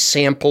 20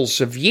 samples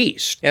of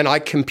yeast and I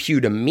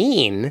compute a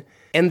mean,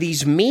 and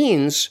these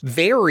means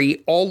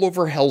vary all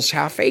over Hell's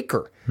Half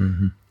Acre.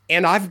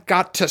 And I've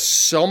got to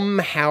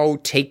somehow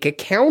take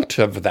account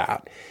of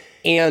that.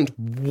 And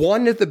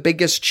one of the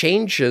biggest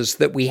changes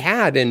that we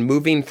had in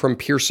moving from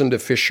Pearson to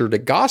Fisher to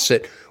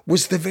Gossett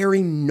was the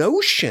very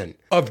notion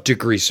of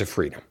degrees of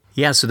freedom.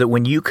 Yeah, so that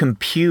when you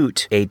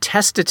compute a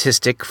test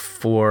statistic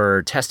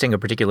for testing a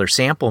particular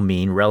sample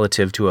mean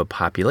relative to a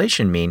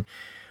population mean,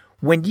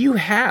 when you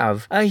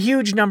have a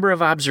huge number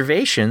of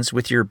observations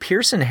with your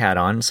Pearson hat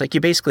on, it's like you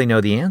basically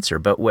know the answer.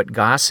 But what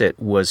Gossett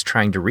was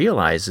trying to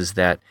realize is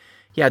that,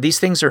 yeah, these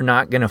things are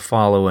not going to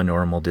follow a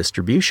normal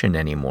distribution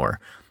anymore.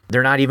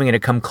 They're not even going to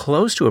come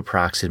close to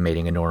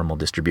approximating a normal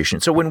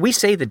distribution. So when we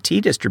say the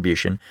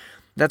t-distribution,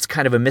 that's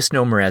kind of a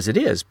misnomer as it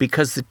is,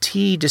 because the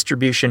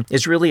t-distribution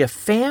is really a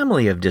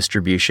family of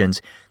distributions,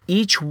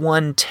 each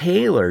one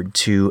tailored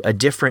to a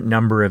different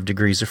number of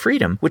degrees of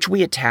freedom, which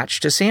we attach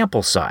to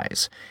sample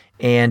size.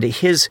 And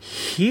his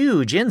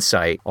huge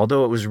insight,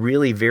 although it was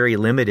really very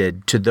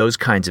limited to those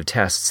kinds of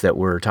tests that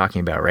we're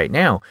talking about right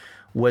now,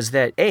 was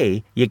that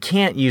A, you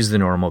can't use the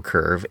normal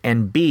curve,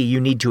 and B, you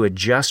need to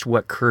adjust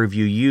what curve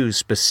you use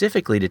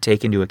specifically to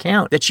take into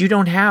account that you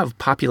don't have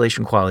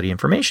population quality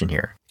information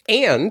here.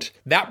 And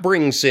that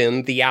brings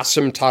in the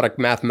asymptotic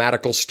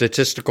mathematical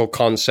statistical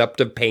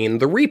concept of paying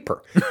the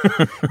reaper.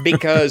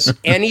 Because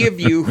any of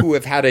you who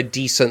have had a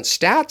decent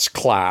stats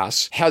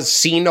class has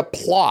seen a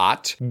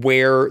plot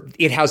where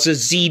it has a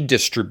z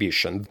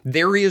distribution.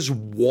 There is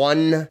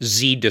one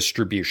z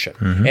distribution,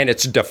 and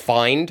it's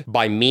defined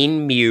by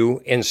mean mu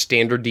and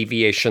standard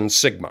deviation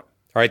sigma.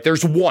 All right,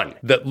 there's one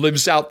that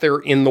lives out there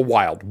in the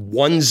wild,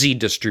 one z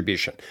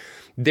distribution.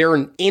 There are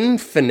an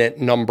infinite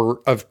number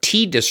of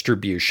t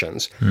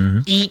distributions,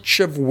 each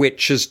of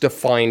which is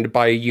defined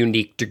by a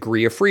unique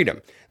degree of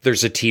freedom.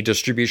 There's a t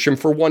distribution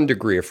for 1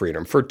 degree of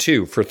freedom, for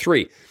 2, for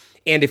 3.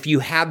 And if you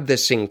had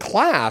this in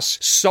class,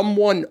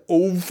 someone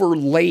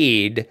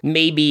overlaid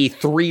maybe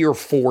 3 or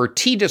 4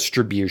 t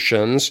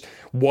distributions,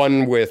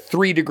 one with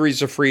 3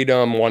 degrees of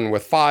freedom, one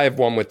with 5,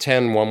 one with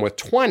 10, one with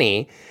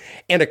 20.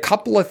 And a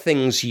couple of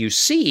things you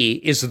see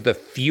is the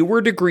fewer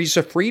degrees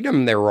of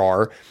freedom there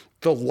are,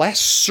 the less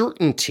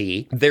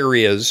certainty there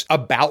is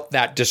about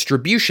that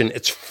distribution.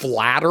 It's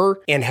flatter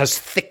and has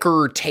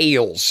thicker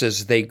tails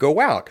as they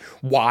go out.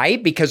 Why?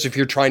 Because if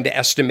you're trying to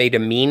estimate a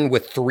mean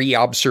with 3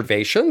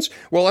 observations,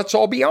 well, let's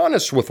all be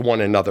honest with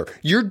one another.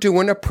 You're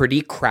doing a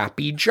pretty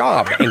crappy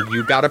job, and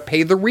you got to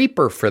pay the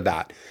reaper for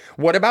that.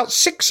 What about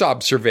 6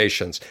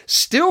 observations?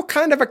 Still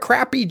kind of a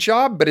crappy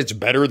job, but it's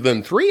better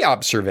than 3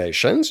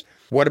 observations.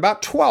 What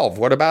about 12?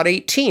 What about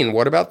 18?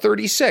 What about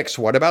 36?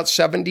 What about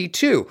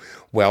 72?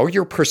 Well,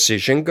 your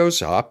precision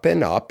goes up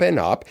and up and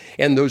up,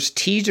 and those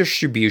t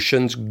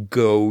distributions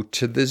go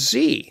to the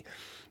z.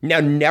 Now,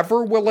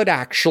 never will it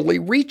actually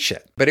reach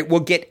it, but it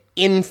will get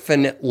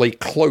infinitely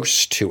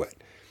close to it.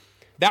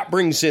 That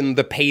brings in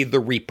the pay the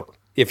reaper.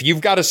 If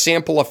you've got a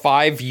sample of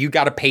 5, you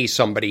got to pay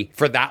somebody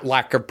for that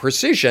lack of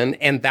precision,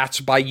 and that's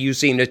by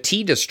using a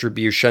t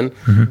distribution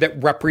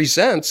that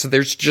represents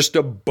there's just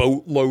a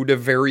boatload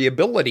of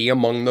variability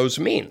among those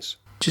means.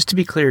 Just to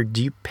be clear,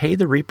 do you pay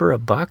the reaper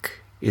 $1?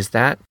 Is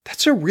that?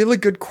 That's a really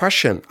good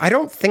question. I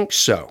don't think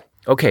so.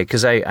 Okay,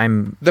 because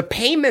I'm... The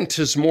payment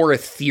is more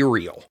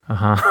ethereal.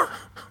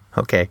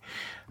 Okay.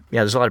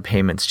 Yeah, there's a lot of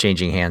payments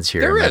changing hands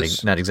here. There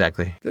is. Not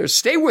exactly.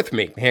 Stay with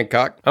me,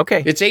 Hancock.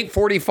 Okay. It's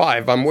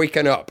 8:45. I'm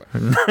waking up.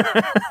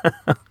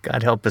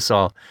 God help us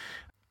all.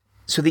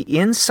 So the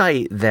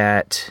insight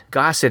that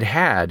Gossett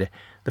had,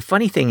 the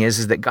funny thing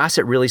is that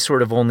Gossett really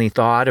sort of only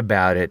thought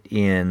about it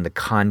in the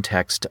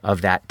context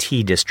of that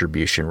t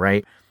distribution,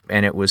 right?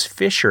 And it was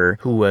Fisher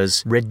who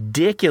was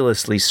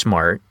ridiculously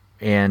smart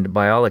and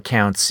by all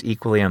accounts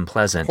equally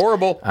unpleasant.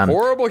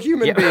 Horrible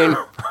human being.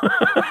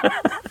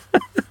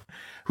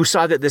 Who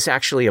saw that this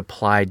actually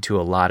applied to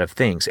a lot of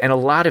things. And a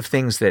lot of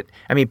things that,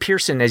 I mean,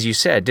 Pearson, as you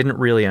said, didn't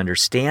really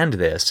understand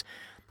this.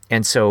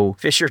 And so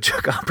Fisher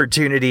took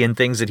opportunity in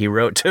things that he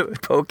wrote to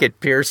poke at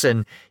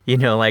Pearson,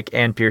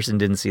 and Pearson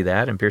didn't see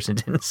that, and Pearson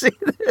didn't see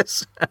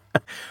this.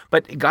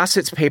 But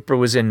Gossett's paper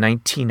was in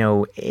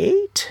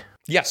 1908?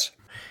 Yes.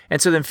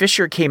 And so then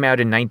Fisher came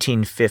out in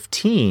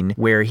 1915,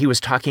 where he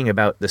was talking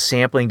about the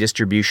sampling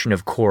distribution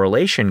of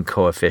correlation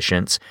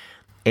coefficients.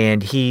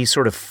 And he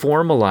sort of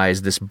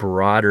formalized this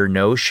broader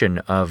notion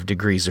of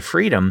degrees of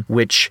freedom,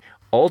 which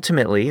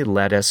ultimately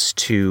led us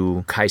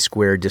to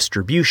chi-square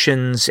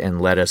distributions and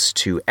led us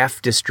to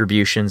F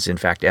distributions. In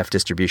fact, F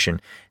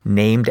distribution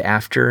named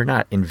after,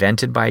 not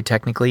invented by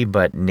technically,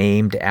 but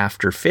named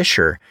after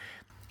Fisher.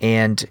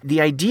 And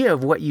the idea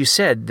of what you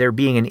said, there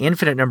being an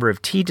infinite number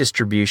of t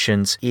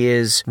distributions,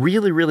 is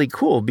really, really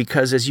cool,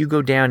 because as you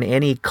go down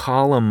any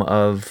column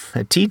of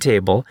a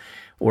t-table,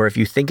 or if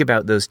you think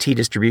about those t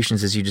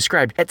distributions as you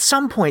described, at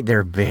some point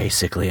they're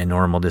basically a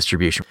normal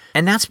distribution.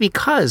 And that's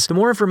because the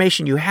more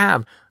information you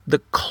have, the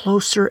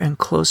closer and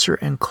closer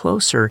and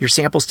closer your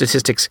sample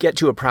statistics get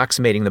to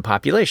approximating the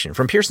population.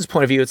 From Pearson's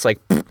point of view, it's like,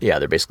 yeah,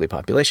 they're basically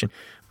population.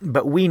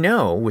 But we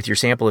know with your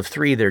sample of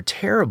 3, they're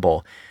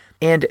terrible.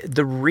 And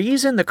the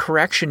reason the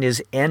correction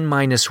is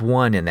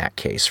n-1 in that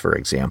case, for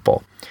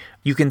example,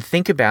 you can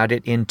think about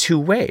it in 2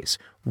 ways.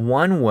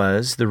 One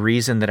was the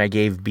reason that I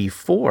gave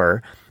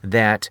before,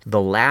 that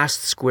the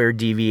last square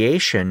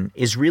deviation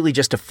is really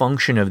just a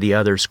function of the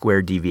other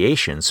square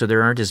deviation. So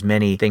there aren't as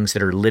many things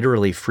that are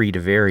literally free to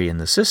vary in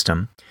the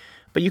system.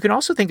 But you can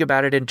also think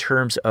about it in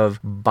terms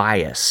of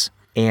bias.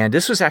 And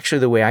this was actually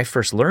the way I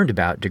first learned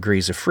about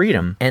degrees of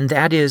freedom. And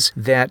that is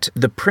that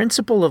the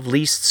principle of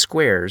least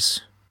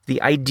squares,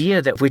 the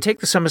idea that if we take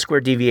the sum of square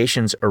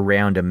deviations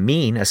around a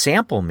mean, a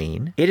sample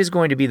mean, it is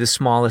going to be the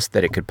smallest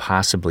that it could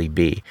possibly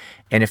be.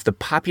 And if the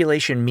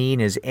population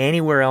mean is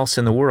anywhere else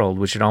in the world,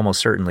 which it almost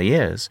certainly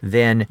is,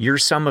 then your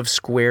sum of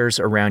squares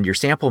around your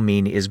sample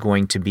mean is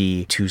going to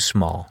be too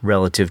small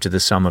relative to the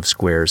sum of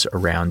squares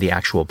around the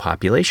actual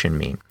population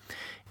mean.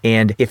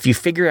 And if you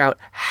figure out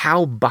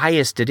how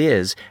biased it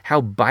is,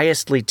 how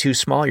biasedly too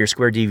small your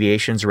square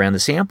deviations around the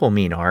sample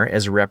mean are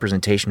as a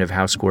representation of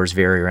how scores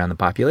vary around the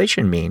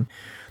population mean,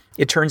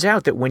 it turns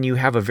out that when you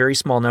have a very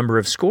small number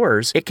of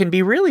scores, it can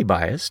be really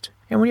biased.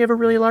 And when you have a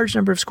really large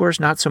number of scores,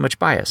 not so much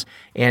bias.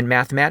 And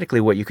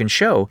mathematically, what you can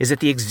show is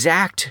that the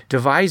exact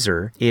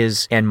divisor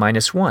is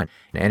n-1.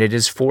 And it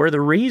is for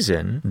the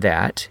reason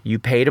that you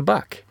paid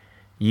 $1.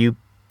 You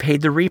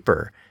paid the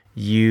Reaper,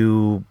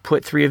 you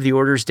put 3 of the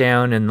orders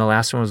down, and the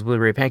last one was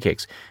blueberry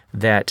pancakes,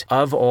 that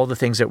of all the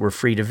things that were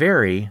free to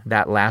vary,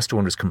 that last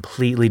one was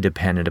completely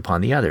dependent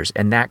upon the others.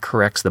 And that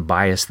corrects the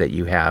bias that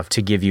you have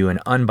to give you an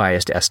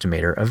unbiased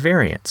estimator of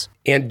variance.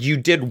 And you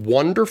did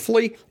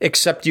wonderfully,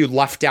 except you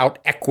left out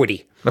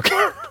equity.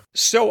 Okay.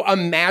 So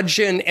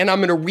imagine, and I'm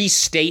going to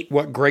restate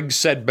what Greg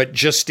said, but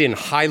just in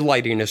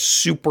highlighting a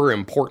super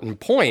important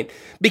point,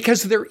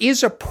 because there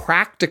is a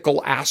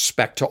practical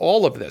aspect to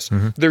all of this.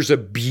 Mm-hmm. There's a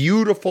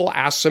beautiful,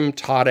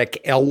 asymptotic,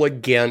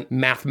 elegant,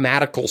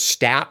 mathematical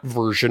stat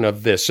version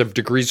of this, of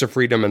degrees of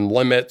freedom and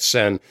limits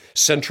and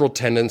central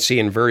tendency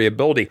and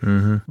variability.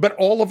 Mm-hmm. But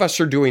all of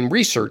us are doing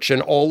research,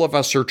 and all of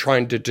us are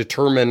trying to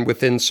determine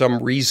within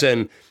some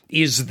reason,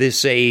 is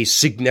this a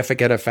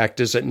significant effect?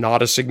 Is it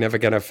not a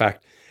significant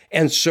effect?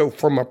 And so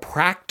from a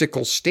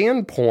practical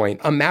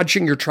standpoint,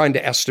 imagine you're trying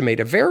to estimate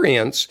a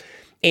variance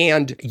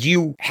and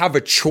you have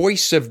a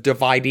choice of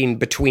dividing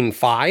between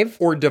 5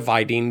 or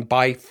dividing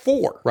by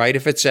 4, right?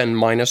 If it's n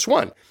minus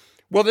 1.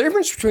 Well, the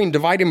difference between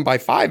dividing by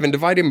 5 and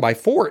dividing by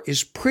 4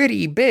 is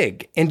pretty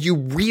big, and you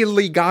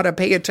really got to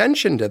pay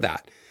attention to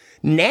that.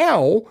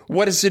 Now,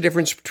 what is the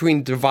difference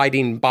between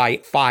dividing by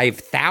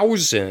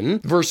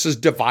 5,000 versus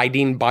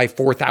dividing by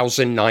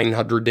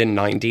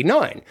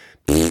 4,999?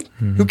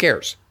 Who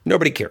cares?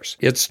 Nobody cares.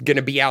 It's going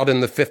to be out in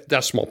the 5th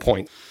decimal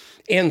point.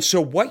 And so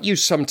what you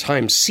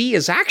sometimes see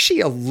is actually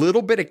a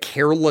little bit of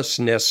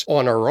carelessness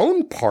on our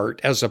own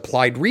part as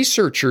applied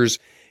researchers.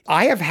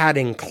 I have had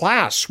in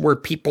class where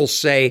people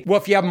say,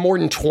 well, if you have more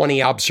than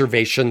 20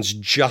 observations,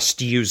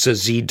 just use a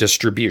Z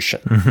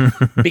distribution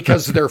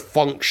because they're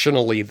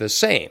functionally the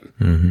same.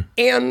 Mm-hmm.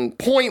 And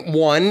point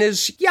 1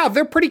 is, yeah,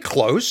 they're pretty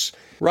close,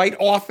 right?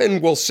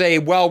 Often we'll say,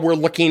 well, we're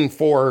looking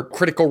for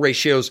critical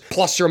ratios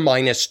plus or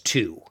minus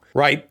 2.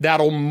 Right?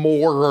 That'll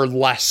more or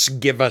less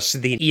give us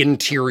the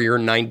interior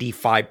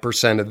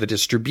 95% of the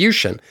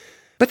distribution.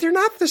 But they're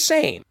not the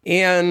same.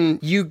 And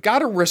you got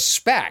to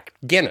respect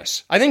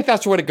Guinness. I think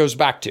that's what it goes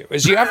back to,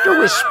 is you have to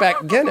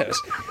respect Guinness.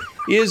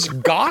 Is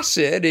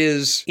Gossett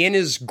is in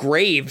his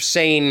grave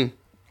saying,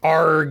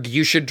 arg,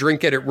 you should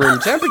drink it at room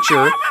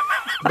temperature,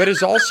 but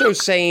is also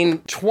saying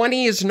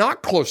 20 is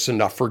not close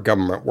enough for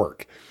government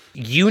work.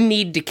 You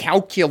need to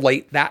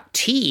calculate that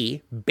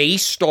T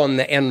based on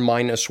the n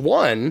minus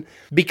 1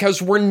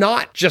 because we're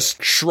not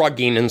just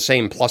shrugging and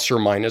saying plus or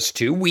minus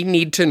 2. We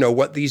need to know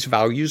what these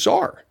values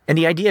are. And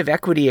the idea of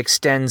equity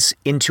extends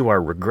into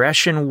our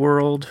regression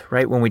world,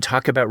 right? When we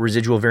talk about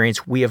residual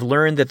variance, we have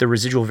learned that the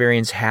residual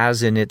variance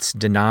has in its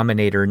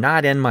denominator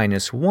not n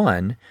minus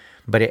 1,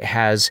 but it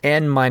has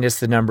n minus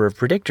the number of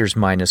predictors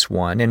minus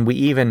 1. And we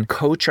even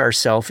coach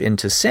ourselves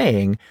into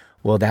saying,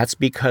 well, that's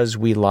because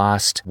we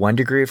lost 1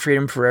 degree of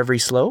freedom for every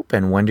slope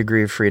and 1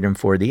 degree of freedom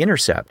for the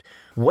intercept.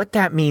 What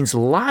that means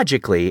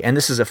logically, and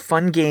this is a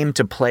fun game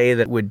to play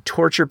that would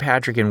torture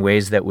Patrick in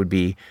ways that would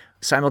be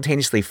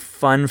simultaneously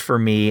fun for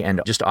me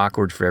and just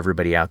awkward for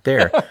everybody out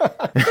there.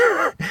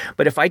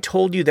 But if I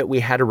told you that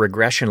we had a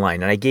regression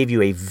line and I gave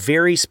you a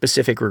very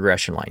specific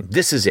regression line,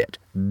 this is it.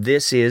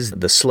 This is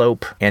the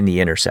slope and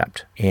the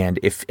intercept. And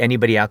if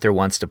anybody out there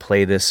wants to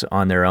play this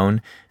on their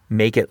own,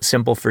 make it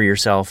simple for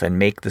yourself and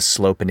make the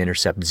slope and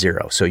intercept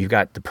 0. So you've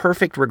got the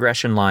perfect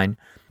regression line.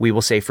 We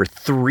will say for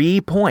 3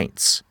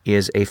 points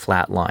is a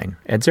flat line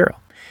at 0.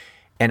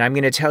 And I'm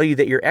going to tell you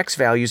that your X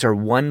values are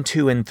 1,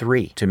 2, and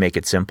 3 to make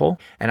it simple.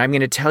 And I'm going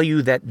to tell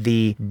you that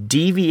the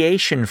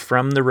deviation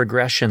from the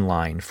regression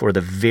line for the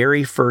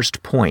very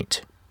first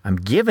point, I'm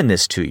giving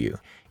this to you,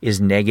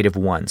 is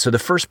 -1. So the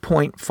first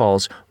point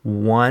falls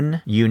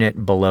 1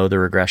 unit below the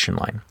regression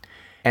line.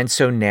 And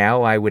so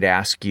now I would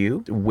ask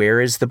you,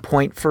 where is the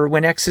point for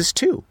when X is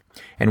 2?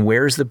 And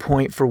where is the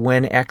point for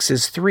when X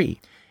is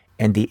 3?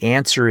 And the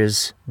answer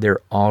is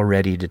they're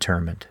already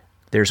determined.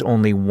 There's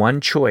only one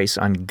choice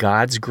on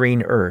God's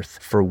green earth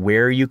for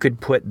where you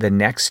could put the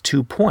next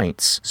 2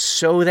 points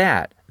so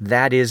that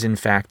that is, in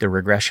fact, the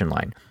regression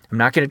line. I'm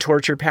not going to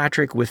torture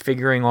Patrick with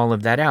figuring all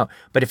of that out,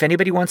 but if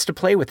anybody wants to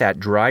play with that,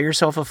 draw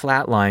yourself a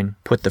flat line,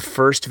 put the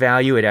first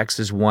value at X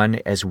is 1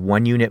 as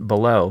 1 unit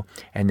below,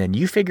 and then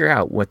you figure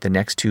out what the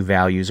next 2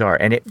 values are.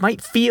 And it might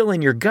feel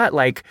in your gut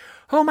like,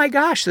 oh my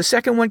gosh, the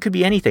second one could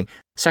be anything.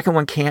 The second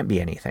one can't be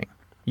anything.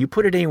 You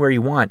put it anywhere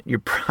you want, you're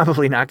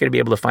probably not going to be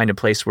able to find a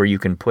place where you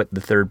can put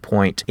the third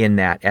point in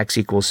that X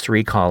equals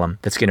 3 column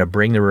that's going to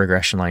bring the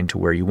regression line to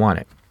where you want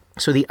it.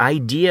 So the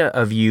idea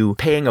of you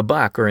paying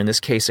 $1, or in this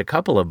case, a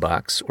couple of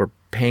bucks, or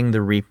paying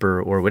the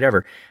Reaper or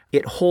whatever,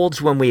 it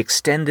holds when we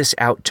extend this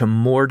out to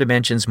more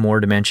dimensions,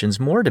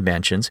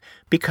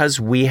 because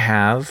we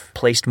have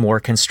placed more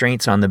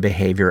constraints on the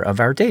behavior of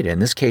our data. In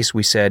this case,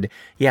 we said,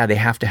 yeah, they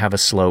have to have a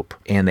slope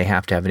and they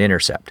have to have an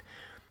intercept.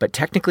 But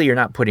technically, you're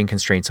not putting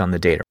constraints on the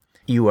data.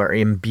 You are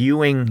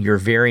imbuing your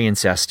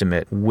variance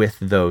estimate with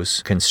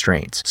those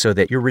constraints so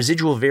that your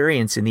residual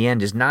variance in the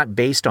end is not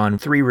based on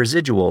 3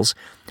 residuals.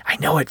 I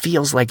know it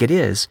feels like it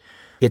is,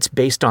 It's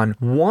based on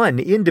one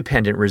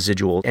independent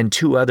residual and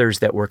two others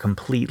that were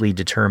completely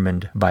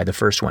determined by the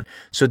first one.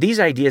 So these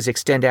ideas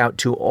extend out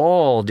to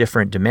all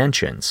different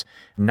dimensions,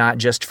 not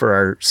just for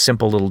our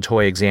simple little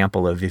toy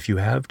example of if you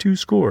have two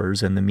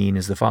scores and the mean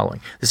is the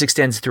following. This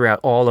extends throughout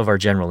all of our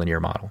general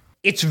linear model.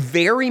 It's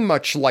very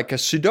much like a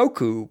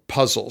Sudoku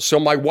puzzle. So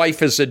my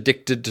wife is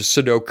addicted to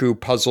Sudoku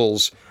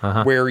puzzles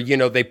where,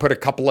 they put a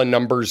couple of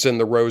numbers in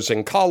the rows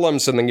and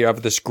columns, and then you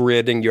have this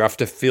grid and you have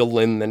to fill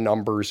in the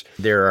numbers.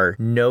 There are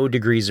no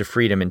degrees of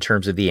freedom in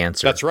terms of the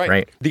answer. That's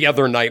right. The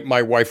other night,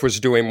 my wife was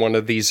doing one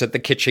of these at the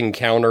kitchen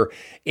counter,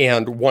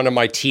 and one of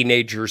my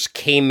teenagers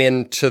came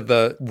into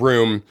the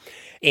room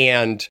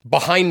and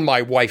behind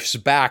my wife's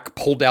back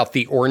pulled out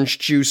the orange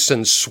juice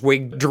and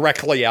swigged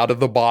directly out of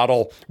the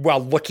bottle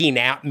while looking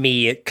at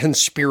me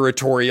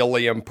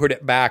conspiratorially and put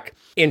it back.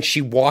 And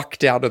she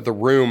walked out of the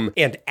room.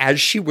 And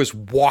as she was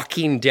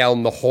walking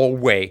down the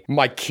hallway,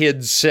 my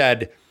kid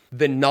said,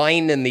 "The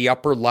 9 in the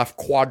upper left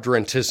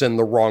quadrant is in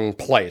the wrong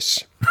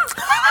place."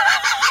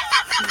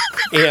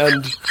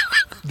 And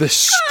the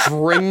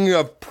string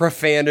of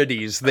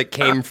profanities that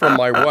came from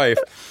my wife.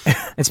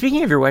 And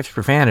speaking of your wife's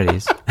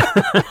profanities...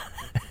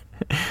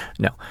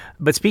 No.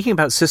 But speaking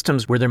about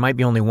systems where there might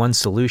be only one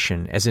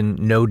solution, as in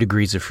no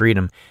degrees of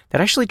freedom,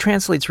 that actually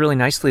translates really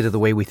nicely to the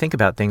way we think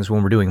about things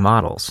when we're doing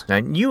models. Now,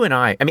 you and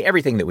I mean,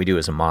 everything that we do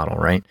is a model,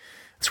 right?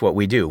 That's what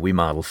we do. We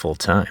model full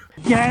time.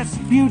 Yes,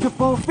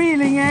 beautiful,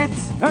 feeling it.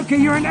 Okay,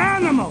 you're an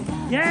animal.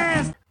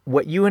 Yes.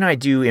 What you and I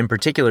do in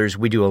particular is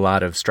we do a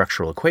lot of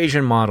structural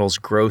equation models,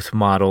 growth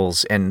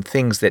models, and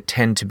things that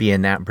tend to be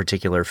in that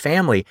particular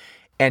family.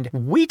 And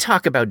we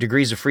talk about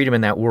degrees of freedom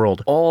in that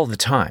world all the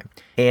time.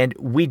 And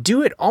we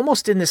do it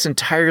almost in this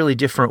entirely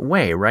different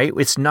way, right?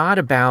 It's not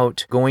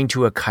about going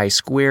to a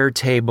chi-square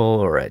table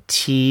or a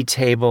t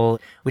table.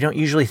 We don't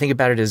usually think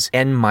about it as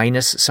n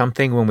minus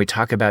something when we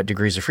talk about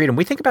degrees of freedom.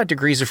 We think about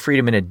degrees of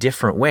freedom in a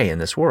different way in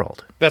this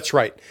world. That's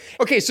right.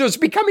 Okay, so it's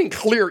becoming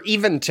clear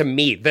even to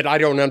me that I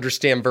don't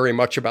understand very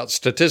much about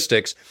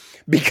statistics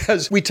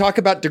because we talk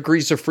about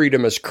degrees of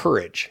freedom as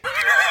courage.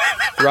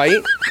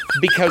 Right?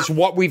 Because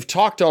what we've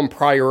talked on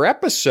prior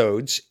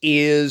episodes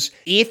is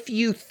if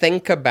you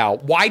think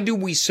about why do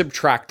we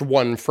subtract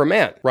 1 from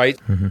n, right?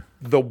 Mm-hmm.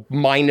 The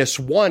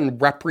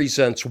 -1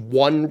 represents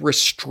one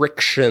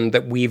restriction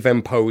that we've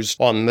imposed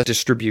on the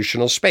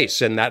distributional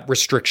space. And that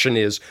restriction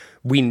is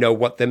we know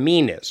what the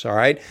mean is, all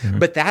right? Mm-hmm.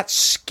 But that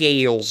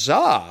scales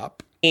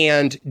up.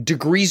 And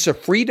degrees of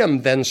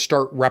freedom then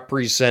start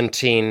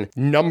representing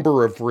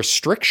number of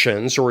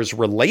restrictions or is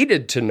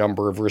related to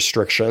number of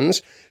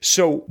restrictions.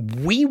 So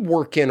we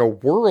work in a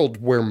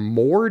world where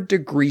more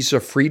degrees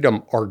of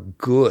freedom are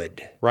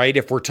good, right?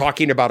 If we're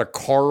talking about a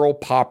Karl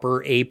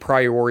Popper a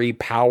priori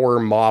power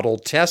model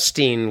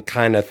testing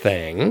kind of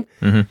thing,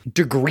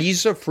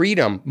 degrees of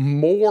freedom,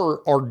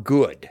 more are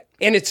good.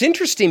 And it's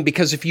interesting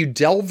because if you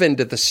delve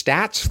into the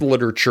stats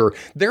literature,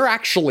 there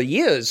actually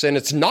is, and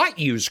it's not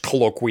used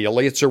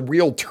colloquially, it's a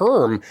real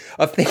term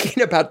of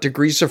thinking about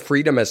degrees of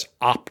freedom as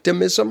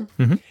optimism.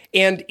 Mm-hmm.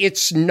 And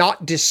it's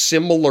not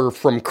dissimilar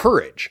from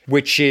courage,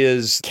 which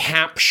is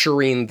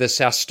capturing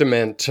this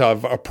estimate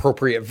of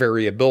appropriate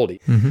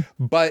variability. Mm-hmm.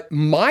 But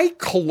my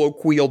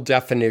colloquial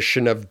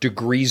definition of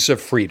degrees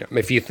of freedom,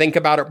 if you think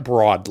about it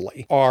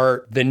broadly,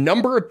 are the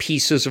number of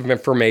pieces of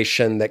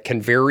information that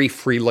can vary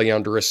freely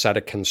under a set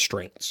of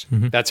constraints.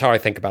 Mm-hmm. That's how I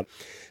think about it.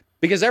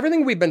 Because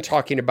everything we've been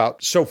talking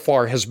about so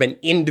far has been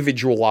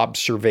individual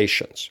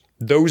observations.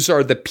 Those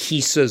are the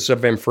pieces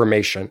of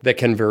information that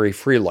can vary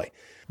freely.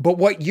 But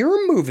what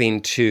you're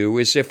moving to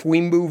is if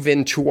we move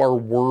into our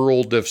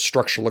world of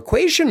structural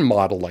equation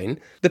modeling,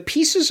 the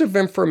pieces of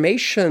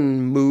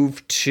information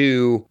move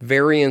to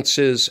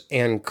variances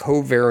and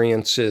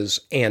covariances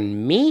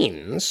and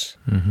means.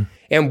 Mm-hmm.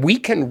 And we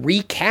can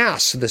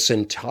recast this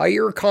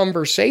entire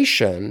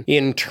conversation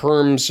in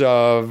terms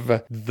of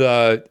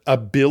the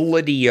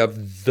ability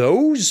of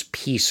those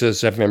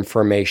pieces of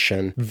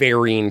information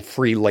varying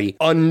freely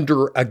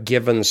under a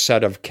given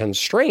set of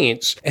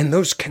constraints. And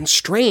those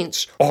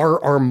constraints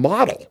are our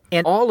model.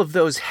 And all of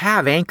those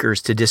have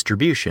anchors to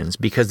distributions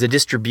because the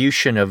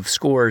distribution of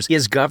scores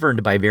is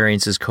governed by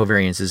variances,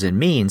 covariances, and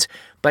means.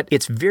 But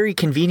it's very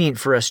convenient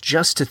for us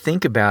just to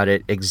think about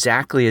it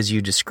exactly as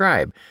you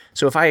describe.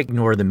 So if I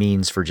ignore the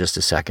means for just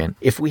a second,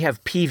 if we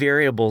have p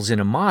variables in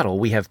a model,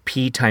 we have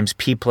p times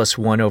p plus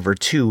 1 over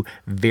 2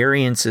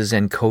 variances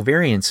and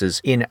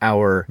covariances in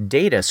our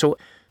data. So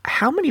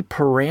how many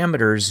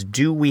parameters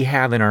do we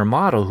have in our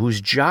model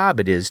whose job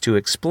it is to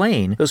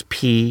explain those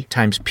p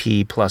times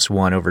p plus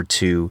 1 over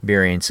 2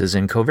 variances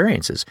and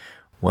covariances?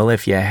 Well,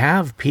 if you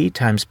have p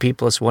times p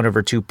plus 1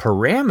 over 2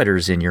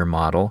 parameters in your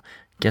model,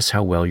 guess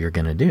how well you're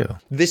going to do.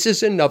 This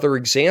is another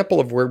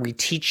example of where we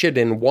teach it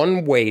in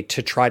one way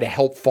to try to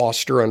help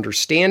foster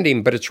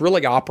understanding, but it's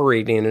really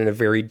operating in a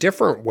very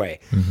different way.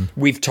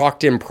 We've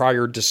talked in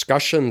prior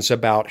discussions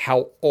about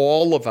how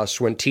all of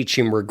us, when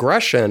teaching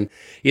regression,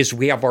 is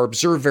we have our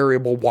observed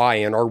variable y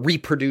and our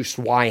reproduced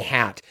y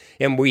hat,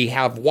 and we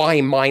have y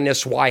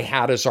minus y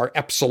hat as our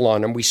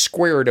epsilon, and we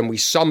square it and we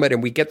sum it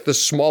and we get the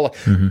smaller.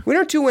 We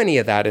don't do any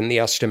of that in the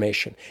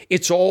estimation.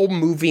 It's all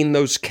moving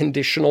those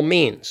conditional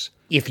means.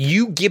 If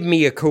you give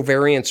me a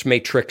covariance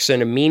matrix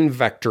and a mean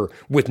vector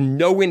with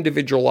no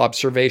individual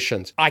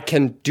observations, I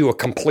can do a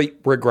complete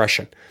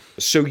regression.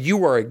 So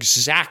you are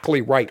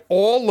exactly right.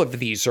 All of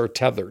these are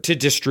tethered to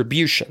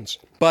distributions.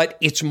 But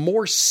it's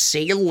more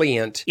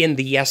salient in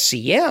the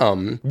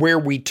SEM where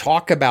we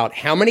talk about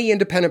how many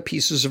independent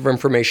pieces of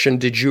information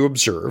did you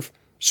observe.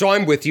 So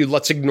I'm with you.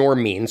 Let's ignore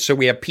means. So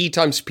we have p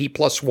times p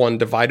plus 1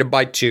 divided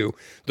by 2.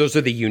 Those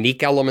are the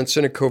unique elements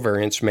in a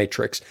covariance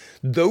matrix.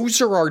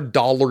 Those are our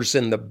dollars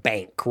in the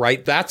bank,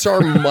 right? That's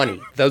our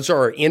money. Those are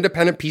our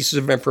independent pieces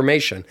of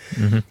information.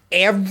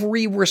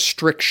 Every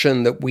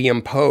restriction that we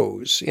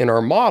impose in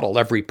our model,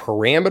 every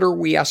parameter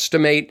we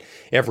estimate,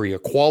 every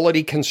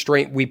equality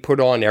constraint we put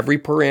on, every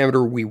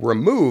parameter we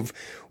remove,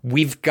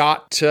 we've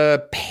got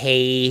to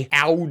pay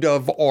out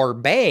of our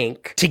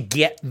bank to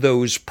get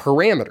those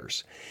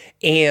parameters.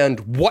 And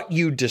what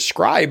you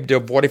described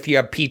of what if you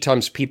have p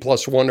times p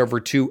plus 1 over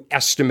 2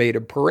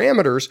 estimated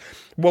parameters,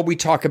 well, we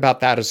talk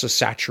about that as a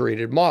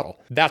saturated model.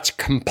 That's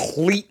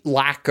complete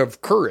lack of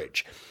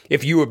courage.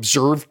 If you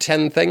observe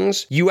 10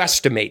 things, you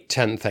estimate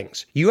 10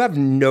 things. You have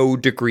no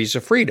degrees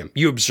of freedom.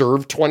 You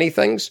observe 20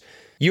 things,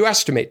 you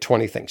estimate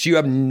 20 things. You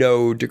have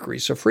no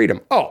degrees of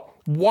freedom. Oh,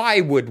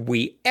 why would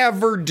we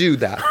ever do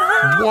that?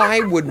 Why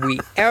would we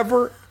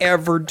ever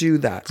do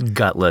that?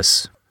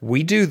 Gutless.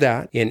 We do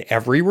that in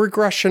every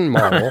regression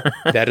model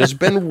that has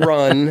been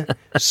run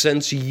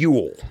since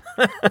Yule.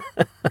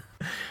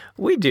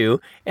 We do.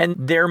 And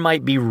there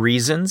might be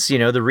reasons.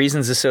 The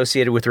reasons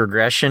associated with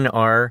regression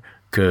are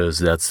because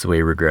that's the way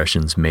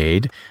regression's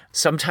made.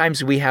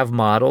 Sometimes we have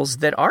models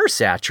that are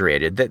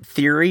saturated, that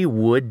theory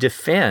would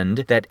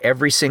defend that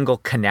every single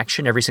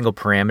connection, every single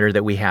parameter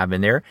that we have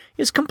in there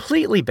is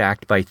completely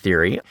backed by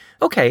theory.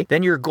 Okay,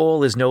 then your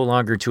goal is no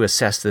longer to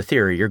assess the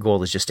theory. Your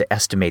goal is just to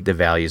estimate the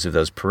values of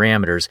those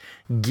parameters,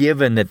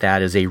 given that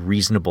that is a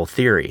reasonable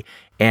theory.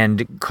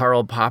 And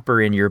Karl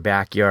Popper in your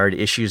backyard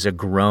issues a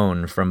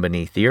groan from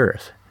beneath the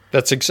earth.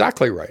 That's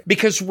exactly right.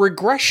 Because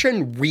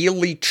regression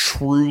really,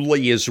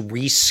 truly is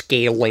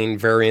rescaling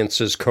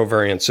variances,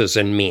 covariances,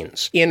 and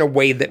means in a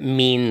way that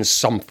means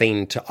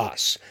something to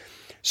us.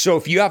 So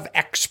if you have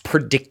X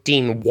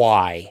predicting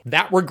Y,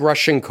 that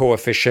regression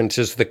coefficient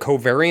is the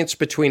covariance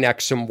between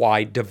X and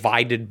Y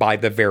divided by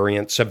the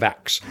variance of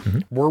X.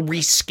 We're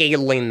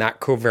rescaling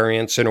that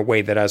covariance in a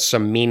way that has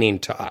some meaning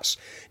to us.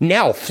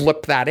 Now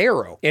flip that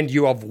arrow and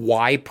you have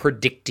Y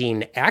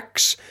predicting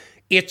X.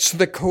 It's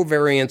the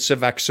covariance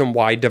of X and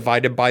Y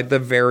divided by the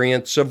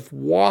variance of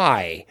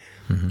Y.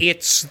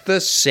 It's the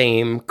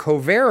same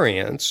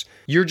covariance.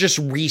 You're just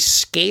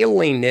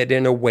rescaling it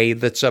in a way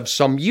that's of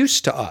some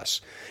use to us.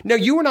 Now,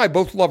 you and I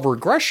both love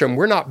regression.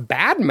 We're not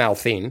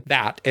bad-mouthing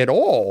that at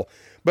all.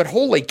 But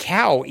holy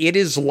cow, it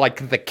is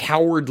like the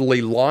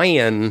Cowardly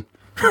Lion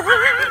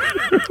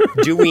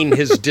doing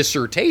his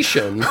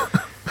dissertation.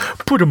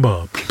 Put him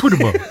up.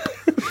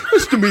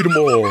 Estimate them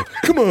all.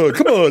 Come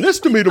on,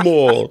 estimate them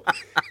all.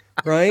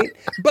 Right?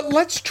 But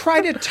let's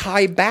try to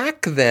tie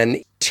back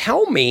then.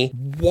 Tell me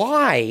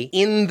why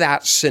in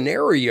that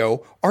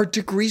scenario are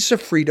degrees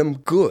of freedom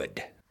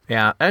good?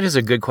 Yeah, that is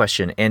a good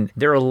question. And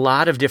there are a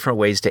lot of different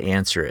ways to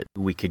answer it.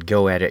 We could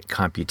go at it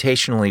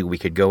computationally. We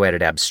could go at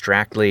it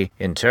abstractly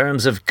in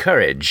terms of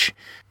courage.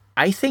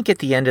 I think at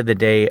the end of the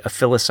day, a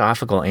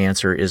philosophical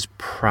answer is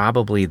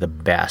probably the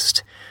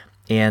best.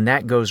 And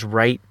that goes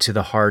right to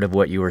the heart of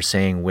what you were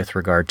saying with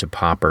regard to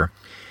Popper.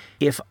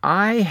 If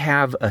I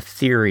have a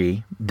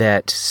theory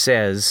that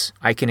says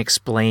I can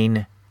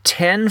explain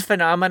 10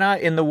 phenomena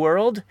in the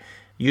world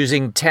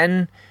using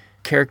 10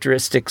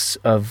 characteristics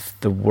of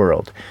the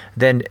world,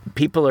 then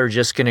people are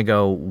just going to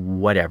go,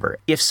 whatever.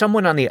 If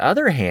someone, on the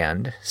other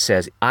hand,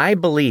 says, I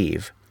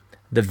believe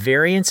the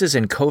variances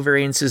and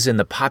covariances in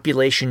the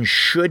population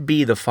should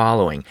be the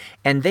following,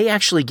 and they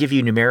actually give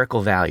you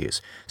numerical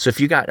values. So if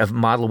you got a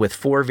model with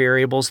 4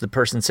 variables, the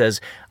person says,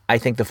 I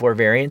think the 4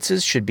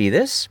 variances should be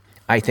this.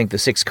 I think the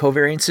 6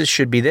 covariances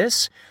should be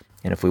this.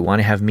 And if we want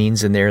to have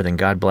means in there, then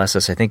God bless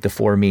us. I think the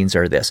 4 means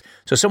are this.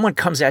 So someone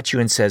comes at you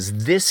and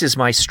says, this is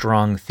my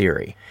strong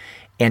theory,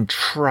 and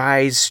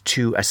tries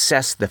to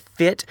assess the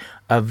fit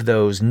of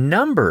those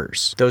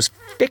numbers, those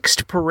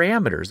fixed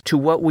parameters, to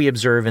what we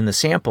observe in the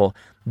sample.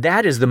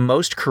 That is the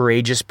most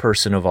courageous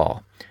person of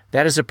all.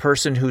 That is a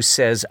person who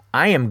says,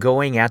 I am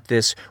going at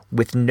this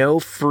with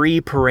no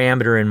free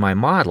parameter in my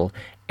model.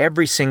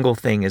 every single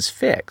thing is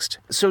fixed.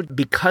 So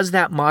because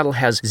that model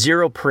has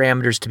 0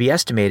 parameters to be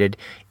estimated,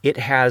 it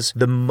has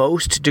the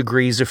most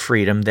degrees of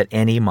freedom that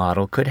any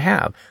model could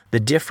have. The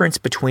difference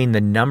between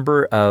the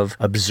number of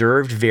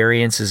observed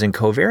variances and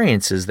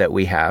covariances that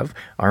we have,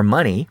 our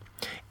money,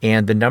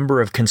 and the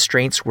number of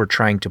constraints we're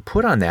trying to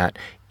put on that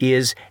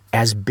is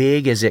as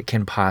big as it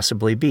can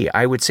possibly be.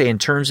 I would say in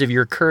terms of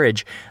your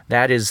courage,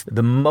 that is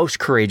the most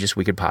courageous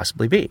we could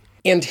possibly be.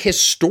 And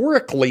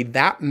historically,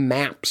 that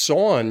maps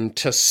on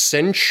to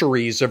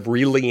centuries of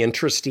really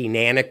interesting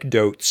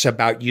anecdotes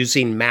about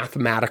using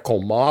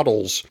mathematical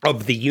models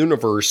of the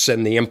universe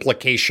and the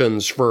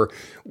implications for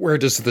where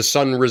does the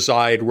sun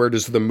reside, where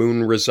does the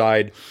moon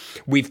reside.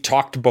 We've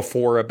talked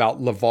before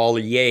about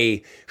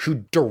Leverrier, who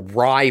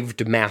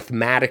derived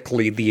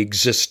mathematically the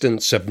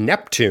existence of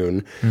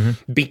Neptune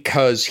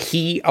because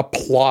he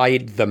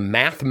applied the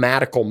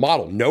mathematical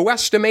model, no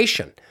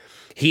estimation.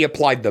 He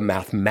applied the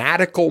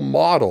mathematical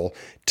model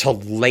to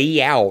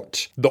lay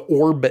out the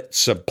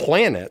orbits of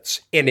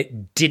planets, and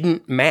it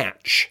didn't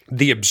match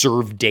the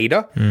observed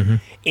data.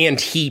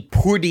 And he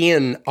put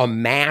in a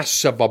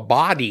mass of a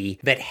body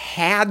that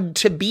had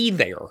to be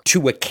there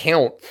to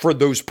account for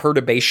those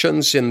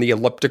perturbations in the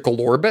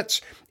elliptical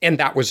orbits, and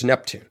that was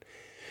Neptune.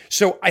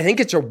 So I think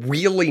it's a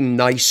really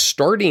nice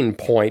starting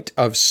point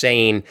of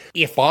saying,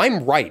 if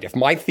I'm right, if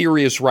my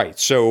theory is right,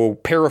 so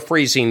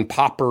paraphrasing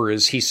Popper,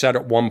 as he said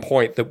at one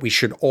point, that we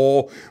should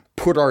all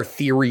put our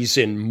theories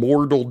in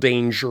mortal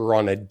danger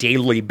on a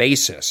daily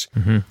basis,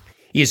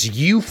 is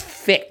you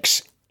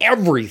fix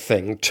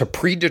everything to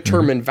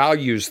predetermined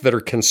values that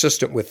are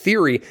consistent with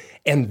theory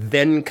and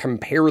then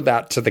compare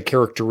that to the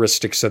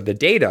characteristics of the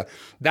data.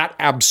 That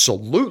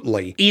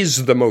absolutely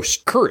is the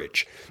most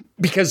courage.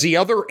 Because the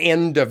other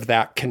end of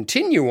that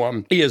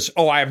continuum is,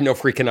 I have no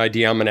freaking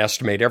idea, I'm going to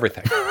estimate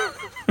everything.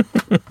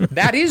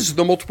 That is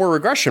the multiple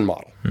regression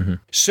model.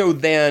 So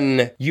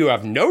then you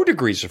have no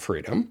degrees of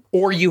freedom,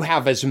 or you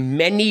have as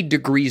many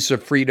degrees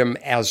of freedom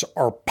as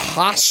are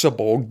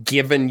possible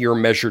given your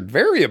measured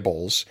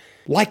variables.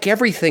 Like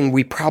everything,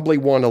 we probably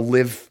want to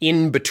live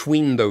in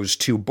between those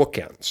two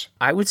bookends.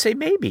 I would say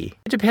maybe.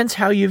 It depends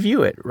how you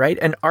view it, right?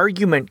 An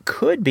argument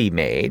could be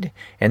made,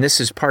 and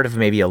this is part of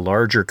maybe a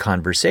larger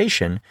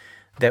conversation,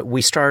 that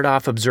we start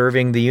off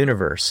observing the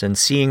universe and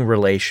seeing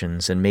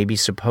relations and maybe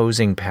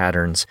supposing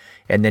patterns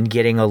and then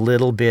getting a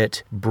little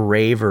bit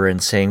braver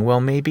and saying,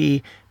 well,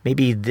 maybe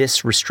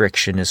this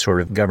restriction is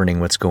sort of governing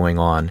what's going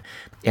on.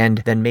 And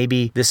then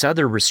maybe this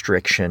other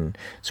restriction.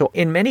 So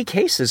in many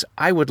cases,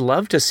 I would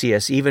love to see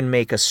us even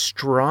make a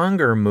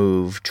stronger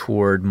move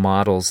toward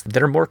models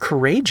that are more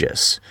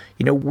courageous.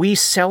 We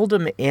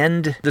seldom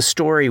end the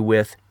story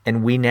with,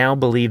 and we now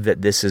believe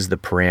that this is the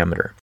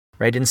parameter.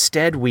 Right?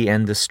 Instead, we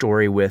end the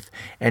story with,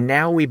 and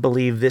now we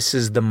believe this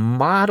is the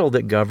model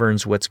that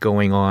governs what's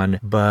going on,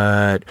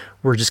 but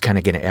we're just kind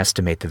of going to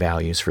estimate the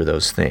values for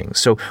those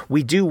things. So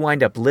we do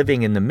wind up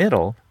living in the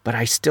middle, but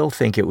I still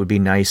think it would be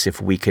nice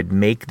if we could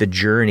make the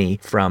journey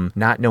from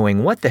not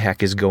knowing what the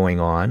heck is going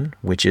on,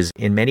 which is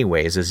in many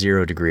ways a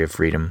 0 degree of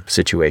freedom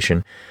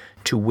situation,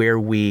 to where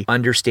we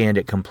understand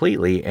it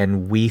completely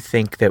and we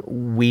think that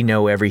we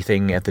know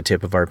everything at the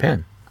tip of our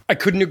pen. I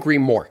couldn't agree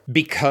more,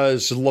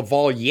 because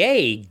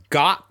Leverrier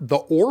got the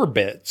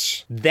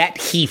orbits that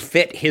he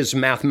fit his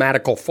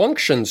mathematical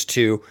functions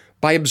to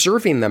by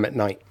observing them at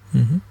night.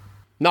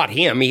 Not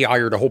him. He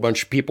hired a whole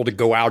bunch of people to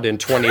go out in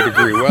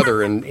 20-degree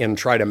weather and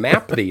try to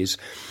map these.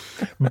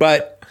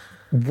 But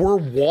we're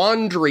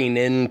wandering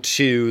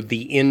into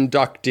the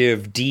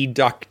inductive,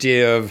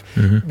 deductive.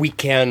 We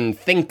can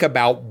think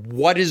about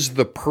what is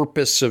the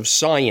purpose of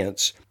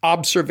science: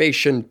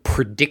 observation,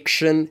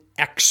 prediction,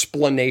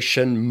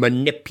 explanation,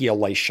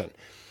 manipulation.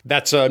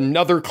 That's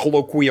another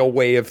colloquial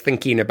way of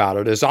thinking about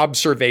it. As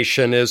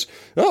observation is,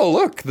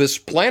 look, this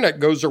planet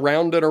goes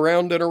around and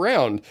around and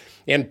around.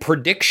 And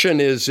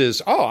prediction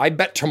is, I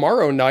bet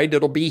tomorrow night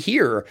it'll be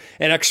here.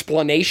 And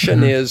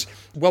explanation is,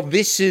 well,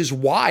 this is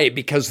why,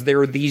 because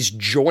there are these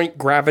joint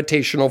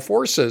gravitational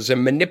forces.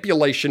 And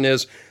manipulation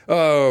is,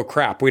 oh,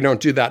 crap, we don't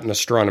do that in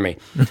astronomy.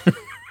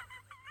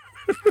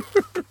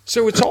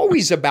 So it's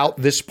always about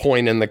this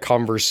point in the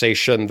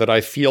conversation that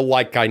I feel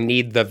like I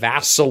need the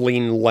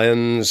Vaseline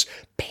lens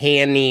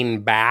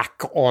panning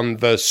back on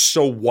the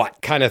so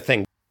what kind of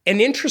thing. An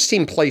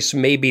interesting place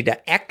maybe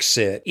to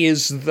exit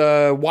is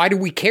the why do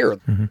we care?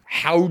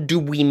 How do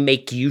we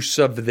make use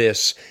of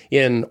this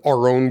in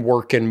our own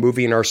work and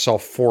moving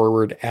ourselves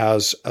forward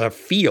as a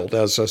field,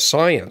 as a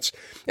science?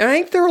 And I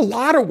think there are a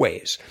lot of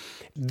ways.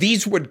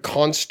 These would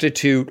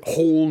constitute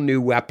whole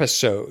new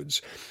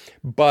episodes.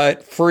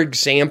 But, for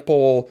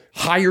example,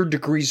 higher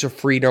degrees of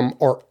freedom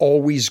are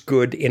always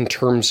good in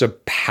terms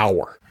of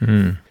power.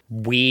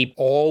 We,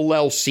 all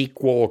else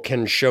equal,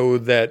 can show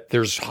that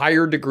there's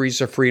higher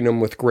degrees of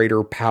freedom with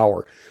greater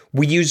power.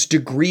 We use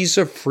degrees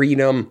of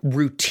freedom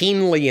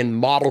routinely in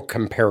model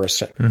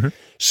comparison.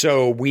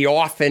 So we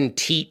often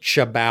teach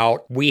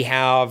about, we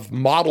have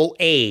model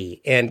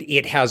A and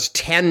it has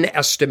 10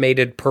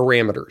 estimated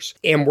parameters,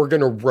 and we're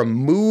going to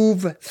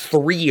remove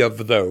 3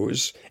 of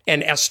those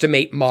and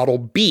estimate model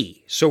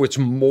B. So it's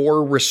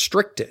more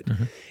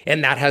restricted.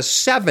 And that has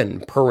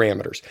 7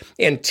 parameters,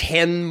 and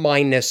 10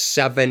 minus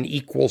 7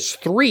 equals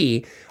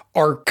 3.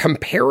 Our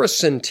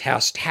comparison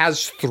test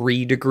has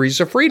 3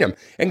 degrees of freedom.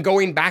 And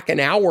going back an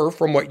hour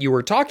from what you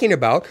were talking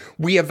about,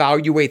 we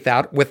evaluate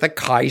that with a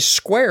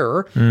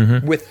chi-square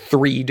with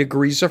 3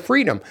 degrees of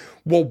freedom.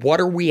 Well, what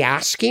are we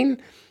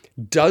asking?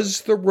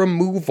 Does the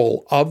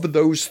removal of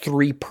those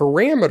 3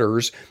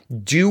 parameters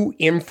do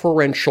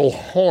inferential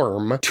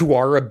harm to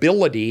our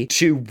ability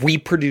to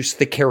reproduce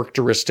the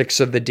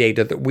characteristics of the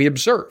data that we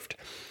observed?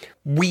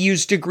 We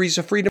use degrees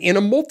of freedom in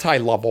a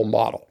multi-level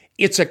model.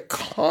 It's a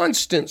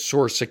constant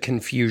source of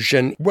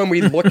confusion when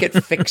we look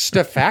at fixed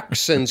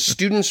effects and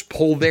students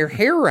pull their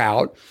hair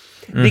out,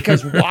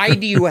 because why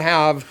do you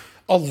have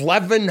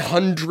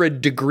 1,100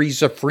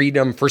 degrees of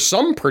freedom for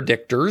some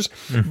predictors,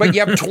 but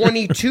you have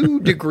 22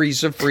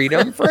 degrees of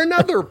freedom for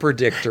another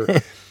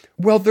predictor?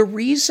 Well, the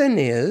reason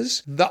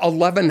is the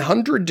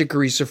 1,100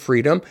 degrees of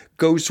freedom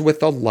goes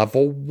with a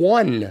level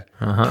 1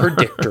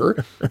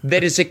 predictor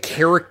that is a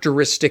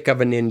characteristic of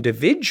an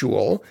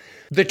individual.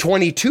 The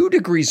 22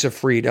 degrees of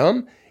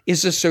freedom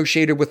is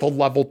associated with a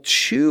level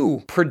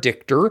 2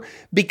 predictor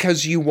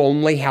because you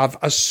only have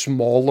a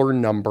smaller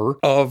number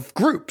of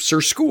groups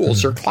or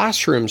schools or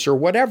classrooms or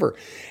whatever.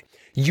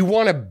 You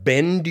want to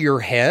bend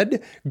your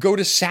head? Go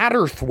to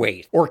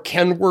Satterthwaite or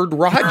Kenward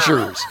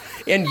Rogers.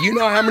 And you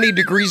know how many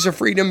degrees of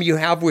freedom you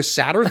have with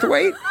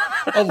Satterthwaite?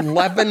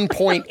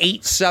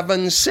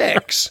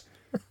 11.876.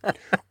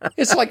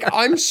 It's like,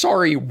 I'm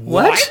sorry,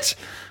 what?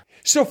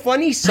 So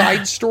funny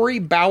side story,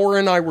 Bauer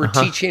and I were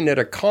teaching at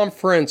a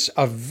conference.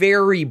 A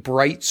very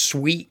bright,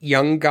 sweet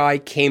young guy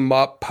came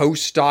up,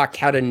 postdoc,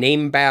 had a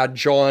name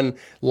badge on,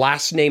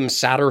 last name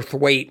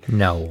Satterthwaite.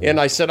 No. And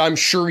I said, I'm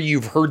sure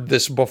you've heard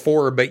this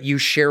before, but you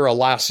share a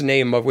last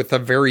name with a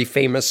very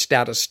famous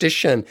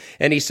statistician.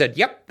 And he said,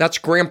 yep, that's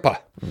Grandpa.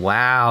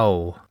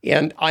 Wow.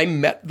 And I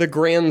met the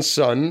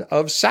grandson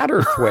of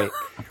Satterthwaite.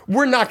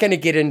 We're not going to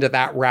get into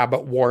that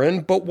rabbit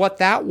warren, but what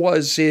that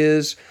was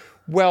is,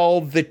 well,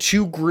 the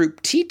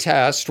 2-group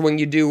t-test, when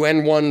you do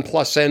N1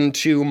 plus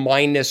N2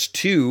 minus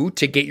 2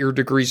 to get your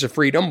degrees of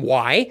freedom.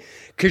 Why?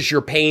 Because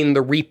you're paying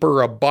the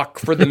Reaper $1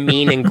 for the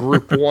mean in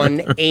group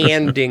 1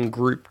 and in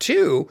group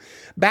 2.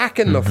 Back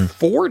in the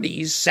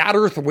 40s,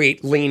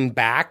 Satterthwaite leaned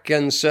back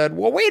and said,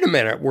 well, wait a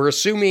minute. We're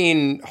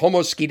assuming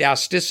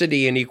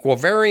homoskedasticity and equal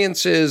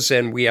variances,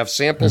 and we have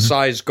sample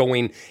size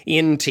going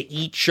into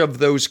each of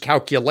those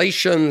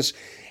calculations.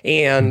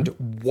 And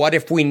what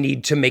if we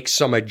need to make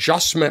some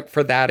adjustment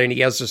for that? And he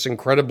has this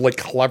incredibly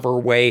clever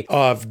way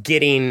of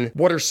getting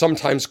what are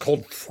sometimes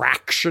called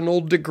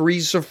fractional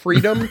degrees of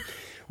freedom,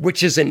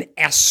 which is an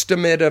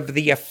estimate of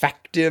the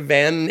effective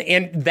N.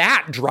 And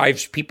that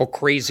drives people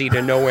crazy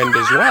to no end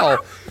as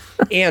well.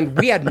 And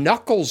we had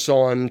Knuckles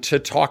on to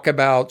talk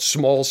about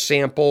small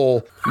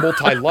sample,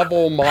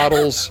 multi-level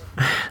models.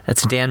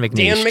 That's Dan McNeish.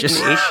 Dan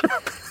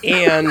McNeish.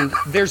 And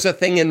there's a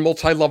thing in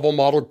multi-level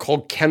model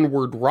called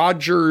Kenward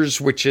Rogers,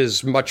 which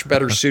is much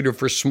better suited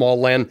for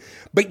small n.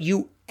 But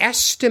you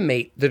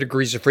estimate the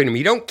degrees of freedom.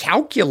 You don't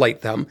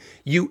calculate them.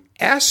 You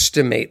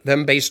estimate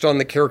them based on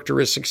the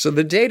characteristics of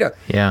the data.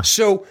 Yeah.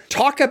 So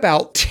talk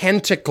about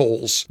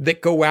tentacles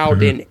that go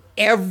out in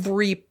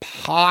every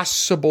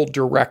possible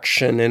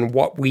direction in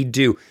what we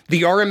do.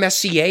 The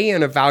RMSEA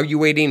in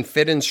evaluating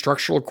fit and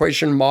structural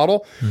equation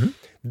model,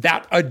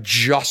 that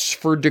adjusts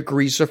for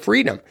degrees of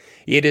freedom.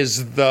 It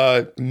is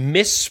the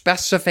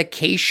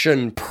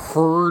misspecification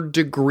per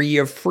degree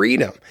of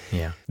freedom.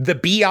 Yeah. The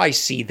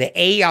BIC, the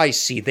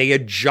AIC, they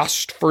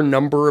adjust for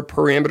number of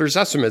parameters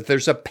estimates.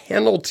 There's a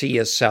penalty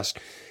assessed.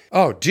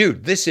 Oh,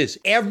 dude, this is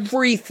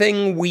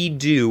everything we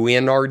do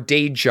in our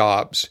day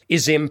jobs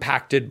is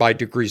impacted by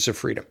degrees of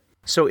freedom.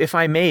 So if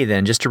I may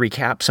then, just to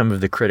recap some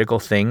of the critical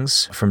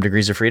things from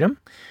degrees of freedom,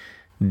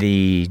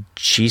 the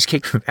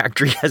Cheesecake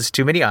Factory has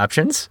too many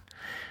options.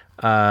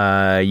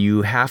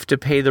 You have to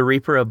pay the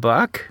Reaper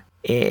 $1.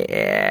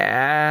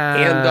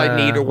 And I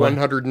need a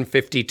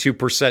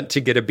 152%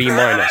 to get a B-.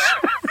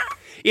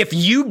 If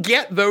you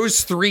get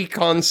those 3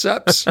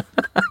 concepts,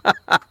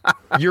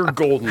 you're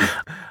golden.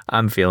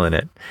 I'm feeling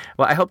it.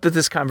 Well, I hope that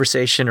this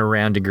conversation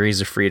around degrees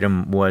of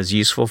freedom was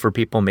useful for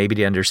people maybe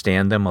to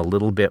understand them a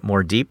little bit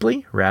more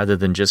deeply rather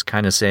than just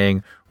kind of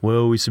saying,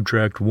 well, we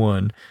subtract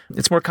 1.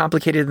 It's more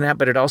complicated than that,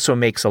 but it also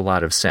makes a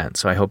lot of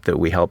sense. So I hope that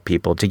we help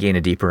people to gain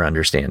a deeper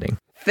understanding.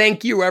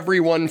 Thank you,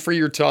 everyone, for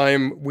your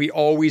time. We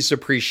always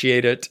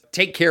appreciate it.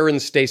 Take care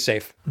and stay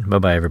safe.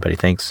 Bye-bye, everybody.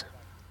 Thanks.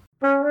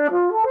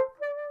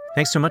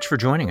 Thanks so much for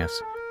joining us.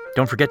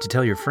 Don't forget to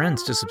tell your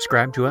friends to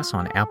subscribe to us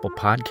on Apple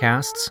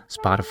Podcasts,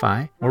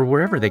 Spotify, or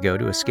wherever they go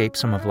to escape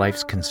some of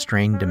life's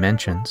constrained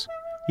dimensions.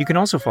 You can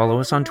also follow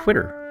us on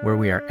Twitter, where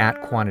we are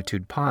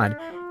 @QuantitudePod,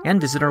 and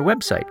visit our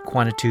website,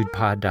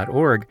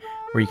 quantitudepod.org,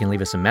 where you can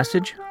leave us a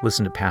message,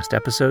 listen to past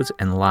episodes,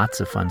 and lots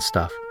of fun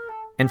stuff.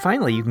 And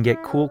finally, you can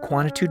get cool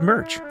Quantitude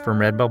merch from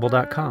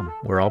redbubble.com,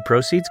 where all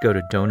proceeds go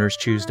to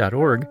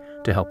donorschoose.org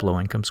to help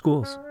low-income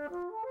schools.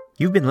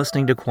 You've been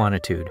listening to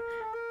Quantitude.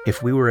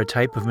 If we were a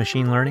type of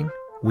machine learning,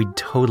 we'd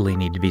totally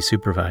need to be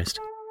supervised.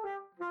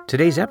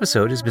 Today's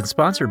episode has been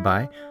sponsored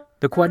by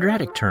the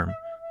quadratic term.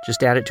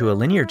 Just add it to a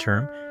linear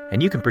term,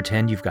 and you can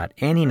pretend you've got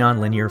any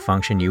nonlinear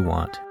function you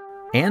want.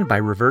 And by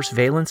reverse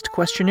valenced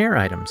questionnaire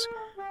items,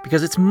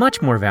 because it's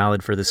much more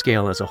valid for the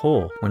scale as a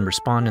whole when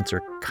respondents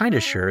are kind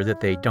of sure that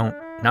they don't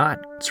not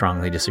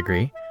strongly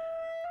disagree.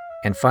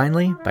 And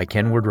finally, by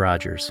Kenward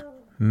Rogers.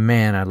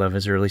 Man, I love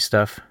his early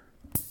stuff.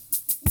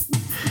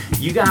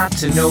 You got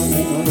to know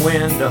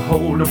when to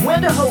hold 'em,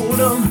 when to hold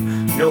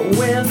 'em, know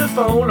when to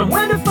fold 'em,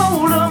 when to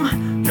fold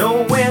 'em,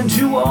 know when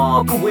to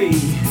walk away,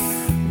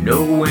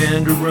 know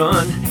when to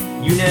run.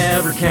 You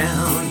never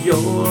count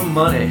your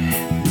money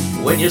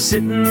when you're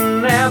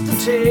sitting at the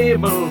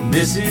table.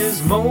 This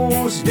is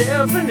most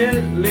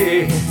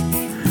definitely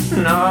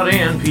not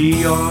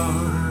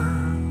NPR.